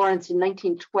in Lawrence in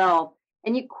 1912.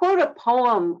 And you quote a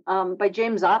poem by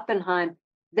James Oppenheim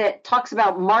that talks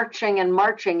about marching.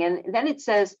 And then it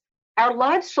says, "Our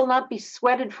lives shall not be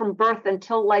sweated from birth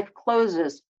until life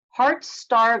closes. Hearts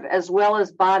starve as well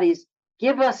as bodies.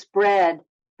 Give us bread,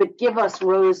 but give us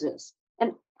roses."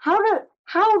 And what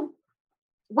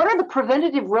are the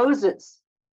preventative roses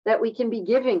that we can be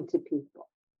giving to people?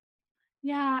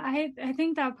 Yeah, I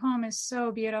think that poem is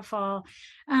so beautiful.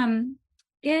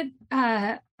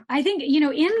 I think,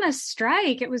 in the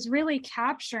strike, it was really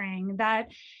capturing that,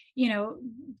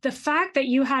 the fact that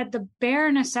you had the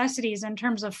bare necessities in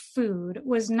terms of food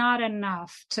was not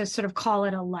enough to sort of call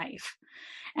it a life.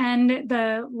 And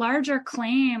the larger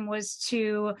claim was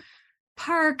to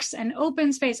parks and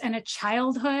open space and a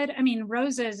childhood. I mean,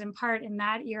 roses in part in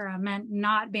that era meant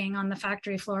not being on the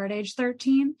factory floor at age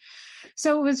 13.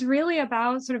 So it was really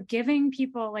about sort of giving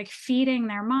people, like feeding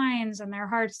their minds and their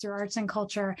hearts through arts and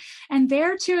culture. And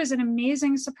there too is an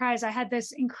amazing surprise. I had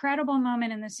this incredible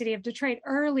moment in the city of Detroit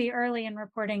early in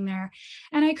reporting there.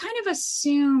 And I kind of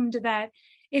assumed that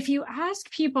if you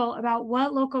ask people about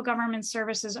what local government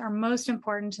services are most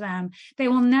important to them, they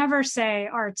will never say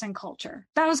arts and culture.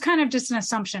 That was kind of just an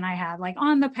assumption I had, like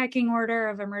on the pecking order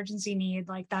of emergency need,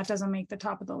 like that doesn't make the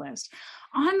top of the list.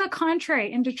 On the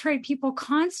contrary, in Detroit, people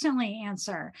constantly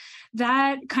answer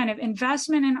that kind of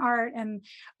investment in art and,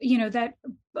 that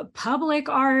public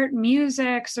art,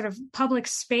 music, sort of public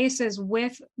spaces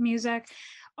with music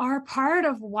are part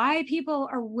of why people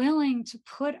are willing to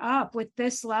put up with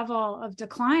this level of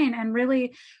decline, and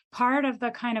really part of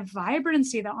the kind of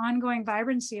vibrancy, the ongoing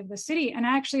vibrancy of the city. And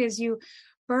actually, as you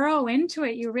burrow into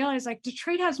it, you realize like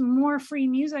Detroit has more free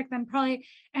music than probably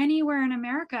anywhere in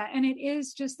America. And it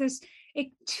is just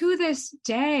to this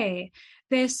day,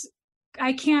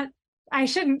 I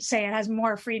shouldn't say it has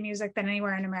more free music than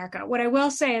anywhere in America. What I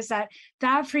will say is that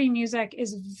free music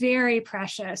is very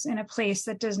precious in a place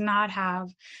that does not have,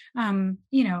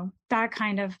 that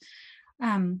kind of,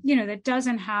 that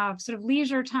doesn't have sort of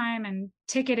leisure time and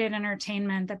ticketed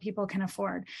entertainment that people can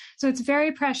afford. So it's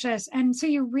very precious. And so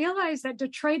you realize that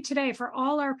Detroit today, for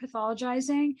all our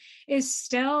pathologizing, is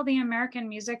still the American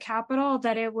music capital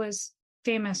that it was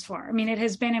famous for. I mean, it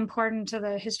has been important to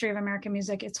the history of American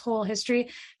music, its whole history.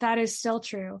 That is still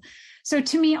true. So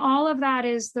to me, all of that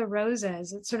is the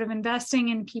roses. It's sort of investing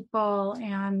in people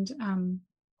and,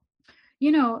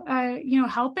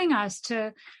 helping us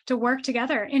to work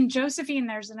together. In Josephine,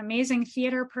 there's an amazing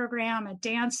theater program, a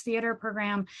dance theater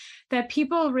program that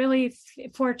people really,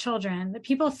 for children, that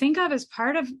people think of as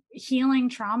part of healing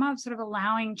trauma, of sort of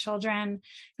allowing children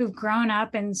who've grown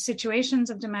up in situations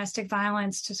of domestic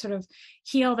violence to sort of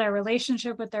heal their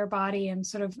relationship with their body and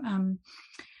sort of,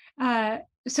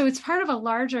 so it's part of a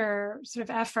larger sort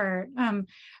of effort.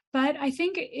 But I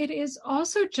think it is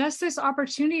also just this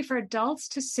opportunity for adults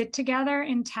to sit together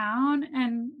in town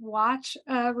and watch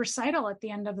a recital at the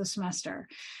end of the semester.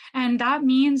 And that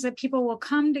means that people will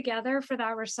come together for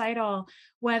that recital,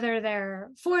 whether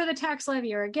they're for the tax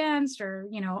levy or against, or,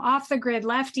 off the grid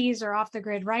lefties or off the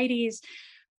grid righties.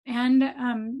 And,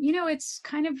 it's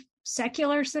kind of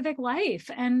secular civic life.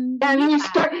 And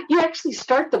you actually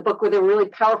start the book with a really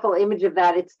powerful image of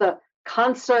that. It's the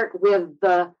concert with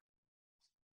the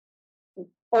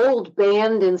old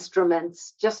band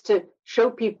instruments just to show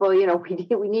people,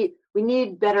 we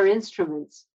need better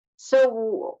instruments.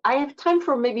 So I have time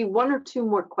for maybe one or two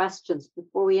more questions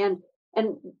before we end.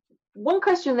 And one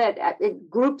question that it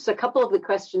groups a couple of the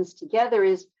questions together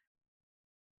is,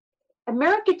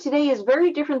 America today is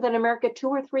very different than America 2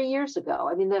 or 3 years ago.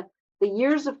 I mean, the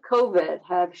years of COVID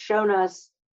have shown us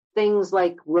things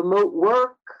like remote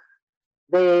work.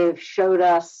 They've showed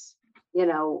us,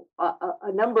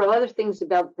 a number of other things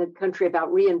about the country,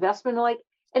 about reinvestment.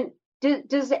 And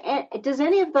does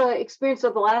any of the experience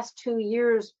of the last 2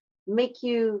 years make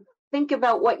you think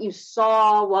about what you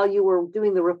saw while you were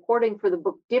doing the reporting for the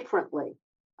book differently?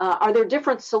 Are there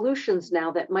different solutions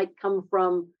now that might come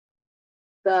from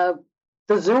the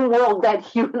Zoom world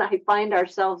that you and I find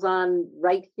ourselves on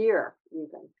right here,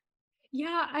 even?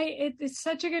 Yeah, it's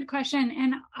such a good question.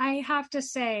 And I have to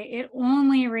say, it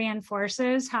only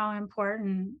reinforces how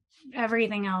important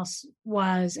everything else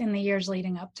was in the years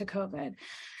leading up to COVID.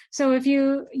 So if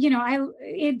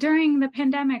during the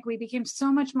pandemic, we became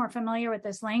so much more familiar with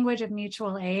this language of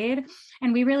mutual aid.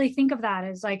 And we really think of that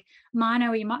as like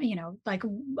like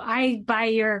I buy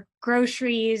your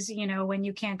groceries, when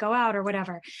you can't go out or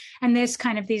whatever. And these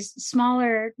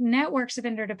smaller networks of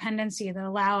interdependency that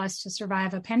allow us to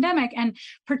survive a pandemic and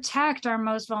protect our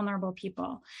most vulnerable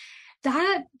people.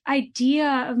 That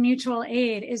idea of mutual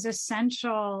aid is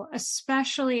essential,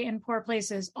 especially in poor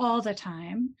places, all the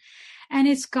time. And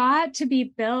it's got to be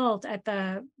built at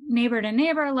the neighbor to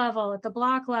neighbor level, at the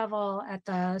block level, at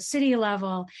the city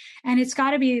level. And it's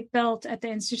got to be built at the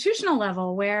institutional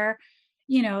level where,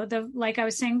 like I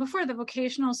was saying before, the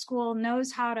vocational school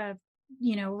knows how to,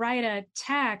 write a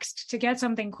text to get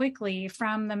something quickly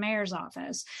from the mayor's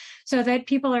office so that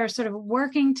people are sort of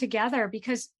working together,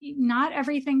 because not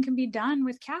everything can be done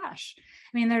with cash.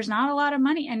 I mean, there's not a lot of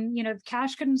money, and,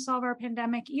 cash couldn't solve our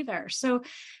pandemic either. So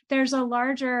there's a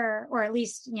larger, or at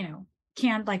least,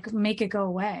 can't make it go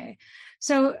away.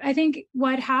 So I think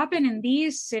what happened in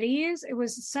these cities, it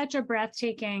was such a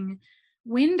breathtaking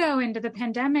window into the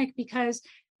pandemic, because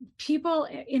people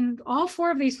in all 4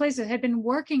 of these places had been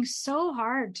working so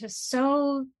hard to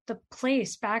sew the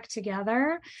place back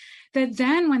together that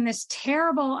then when this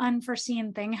terrible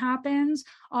unforeseen thing happens,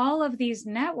 all of these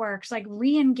networks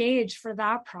re-engage for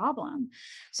that problem.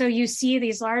 So you see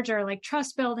these larger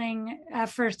trust building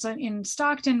efforts in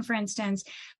Stockton, for instance,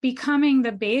 becoming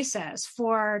the basis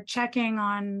for checking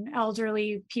on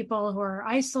elderly people who are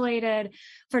isolated,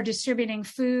 for distributing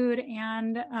food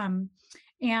and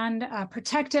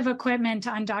protective equipment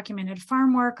to undocumented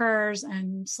farm workers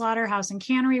and slaughterhouse and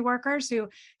cannery workers, who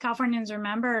Californians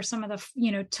remember are some of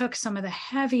the, took some of the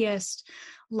heaviest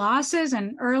losses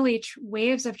and early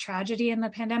waves of tragedy in the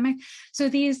pandemic. So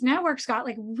these networks got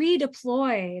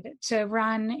redeployed to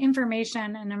run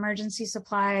information and emergency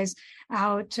supplies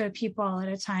out to people at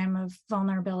a time of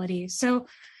vulnerability. So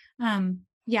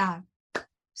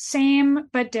same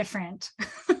but different.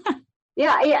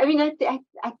 Yeah, I mean,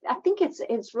 I think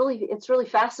it's really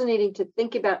fascinating to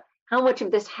think about how much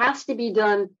of this has to be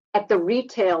done at the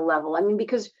retail level. I mean,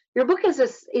 because your book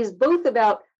is both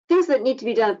about things that need to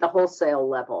be done at the wholesale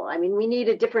level. I mean, we need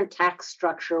a different tax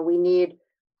structure. We need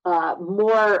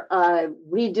more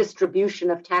redistribution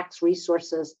of tax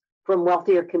resources from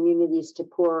wealthier communities to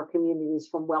poorer communities,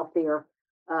 from wealthier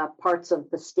parts of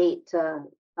the state to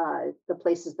the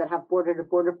places that have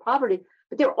border-to-border poverty.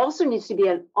 But there also needs to be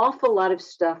an awful lot of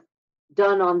stuff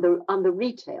done on the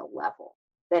retail level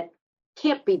that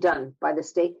can't be done by the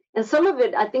state. And some of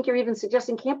it, I think you're even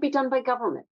suggesting, can't be done by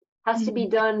government. Has to be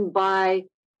done by,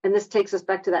 and this takes us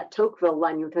back to that Tocqueville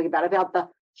line you were talking about the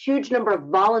huge number of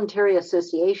voluntary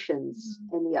associations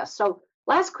in the US. So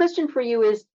last question for you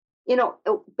is,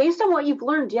 based on what you've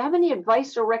learned, do you have any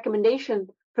advice or recommendation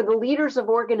for the leaders of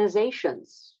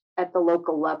organizations at the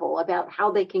local level about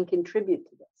how they can contribute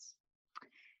to this?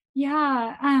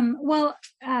 Yeah, I'm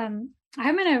going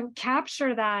to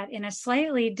capture that in a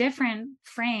slightly different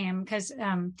frame, because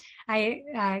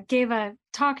I gave a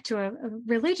talk to a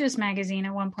religious magazine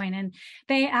at one point, and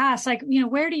they asked,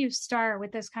 where do you start with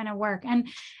this kind of work? And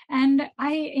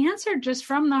I answered just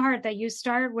from the heart that you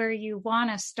start where you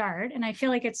want to start. And I feel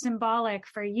like it's symbolic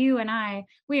for you and I.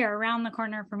 We are around the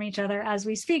corner from each other as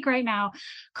we speak right now.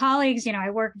 Colleagues, I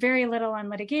work very little on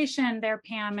litigation. There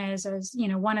Pam is, as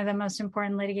one of the most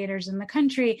important litigators in the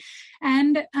country.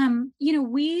 And,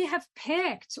 we have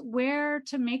picked where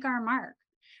to make our mark.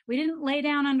 We didn't lay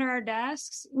down under our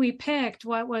desks. We picked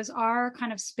what was our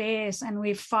kind of space, and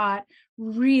we fought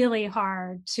really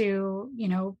hard to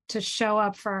show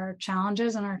up for our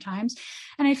challenges and our times.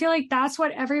 And I feel like that's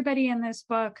what everybody in this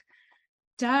book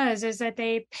does is that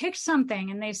they picked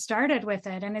something and they started with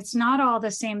it, and it's not all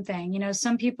the same thing. You know,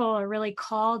 some people are really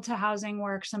called to housing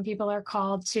work, some people are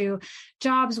called to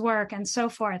jobs work and so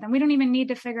forth, and we don't even need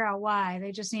to figure out why.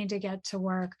 They just need to get to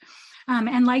work.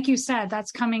 And like you said,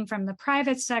 that's coming from the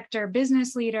private sector,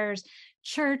 business leaders,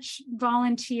 church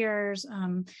volunteers,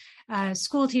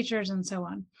 school teachers, and so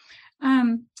on.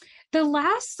 The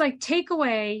last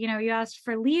takeaway, you know, you asked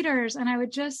for leaders, and I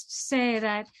would just say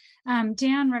that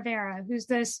Dan Rivera, who's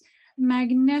this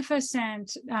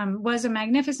was a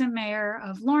magnificent mayor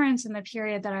of Lawrence in the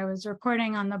period that I was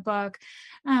reporting on the book.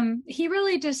 He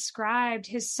really described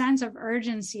his sense of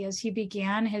urgency as he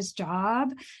began his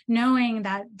job, knowing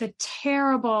that the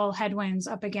terrible headwinds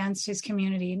up against his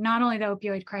community, not only the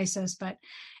opioid crisis, but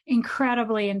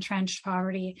incredibly entrenched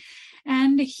poverty.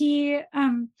 And he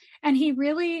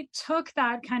really took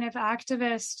that kind of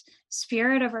activist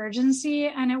spirit of urgency.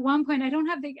 And at one point, I don't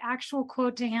have the actual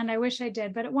quote to hand, I wish I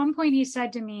did, but at one point he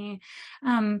said to me,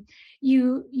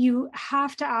 you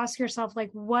have to ask yourself,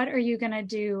 like, what are you going to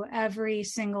do every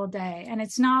single day? And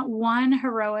it's not one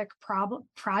heroic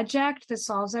project that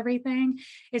solves everything.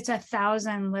 It's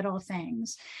 1,000 little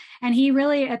things. And he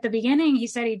really, at the beginning, he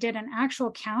said he did an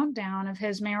actual countdown of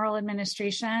his mayoral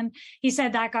administration. He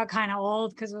said that got kind of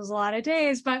old because it was a lot of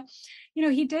days, but you know,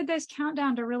 he did this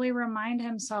countdown to really remind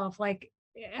himself, like,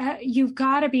 you've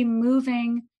got to be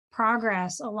moving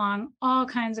progress along all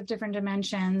kinds of different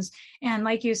dimensions. And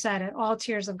like you said, at all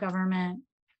tiers of government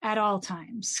at all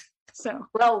times. So,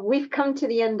 well, we've come to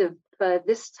the end of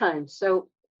this time. So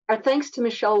our thanks to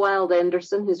Michelle Wild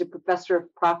Anderson, who's a professor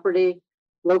of property,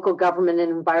 local government,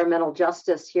 and environmental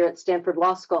justice here at Stanford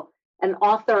Law School, and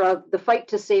author of The Fight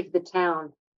to Save the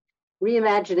Town,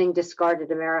 Reimagining Discarded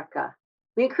America.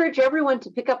 We encourage everyone to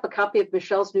pick up a copy of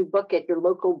Michelle's new book at your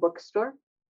local bookstore.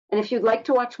 And if you'd like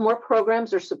to watch more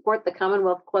programs or support the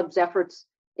Commonwealth Club's efforts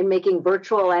in making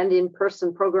virtual and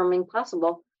in-person programming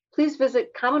possible, please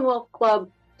visit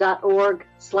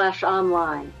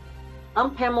commonwealthclub.org/online.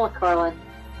 I'm Pamela Karlan.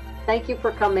 Thank you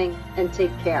for coming, and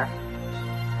take care.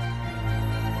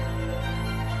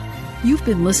 You've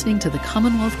been listening to the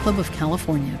Commonwealth Club of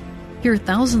California. Hear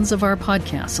thousands of our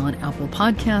podcasts on Apple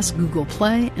Podcasts, Google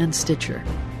Play, and Stitcher.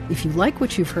 If you like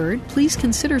what you've heard, please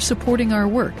consider supporting our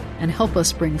work and help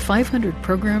us bring 500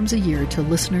 programs a year to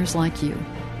listeners like you.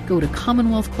 Go to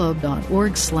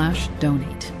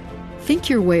commonwealthclub.org/donate. Think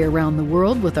your way around the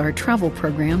world with our travel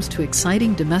programs to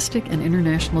exciting domestic and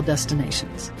international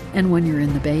destinations. And when you're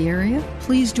in the Bay Area,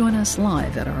 please join us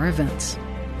live at our events.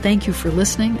 Thank you for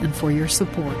listening and for your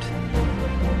support.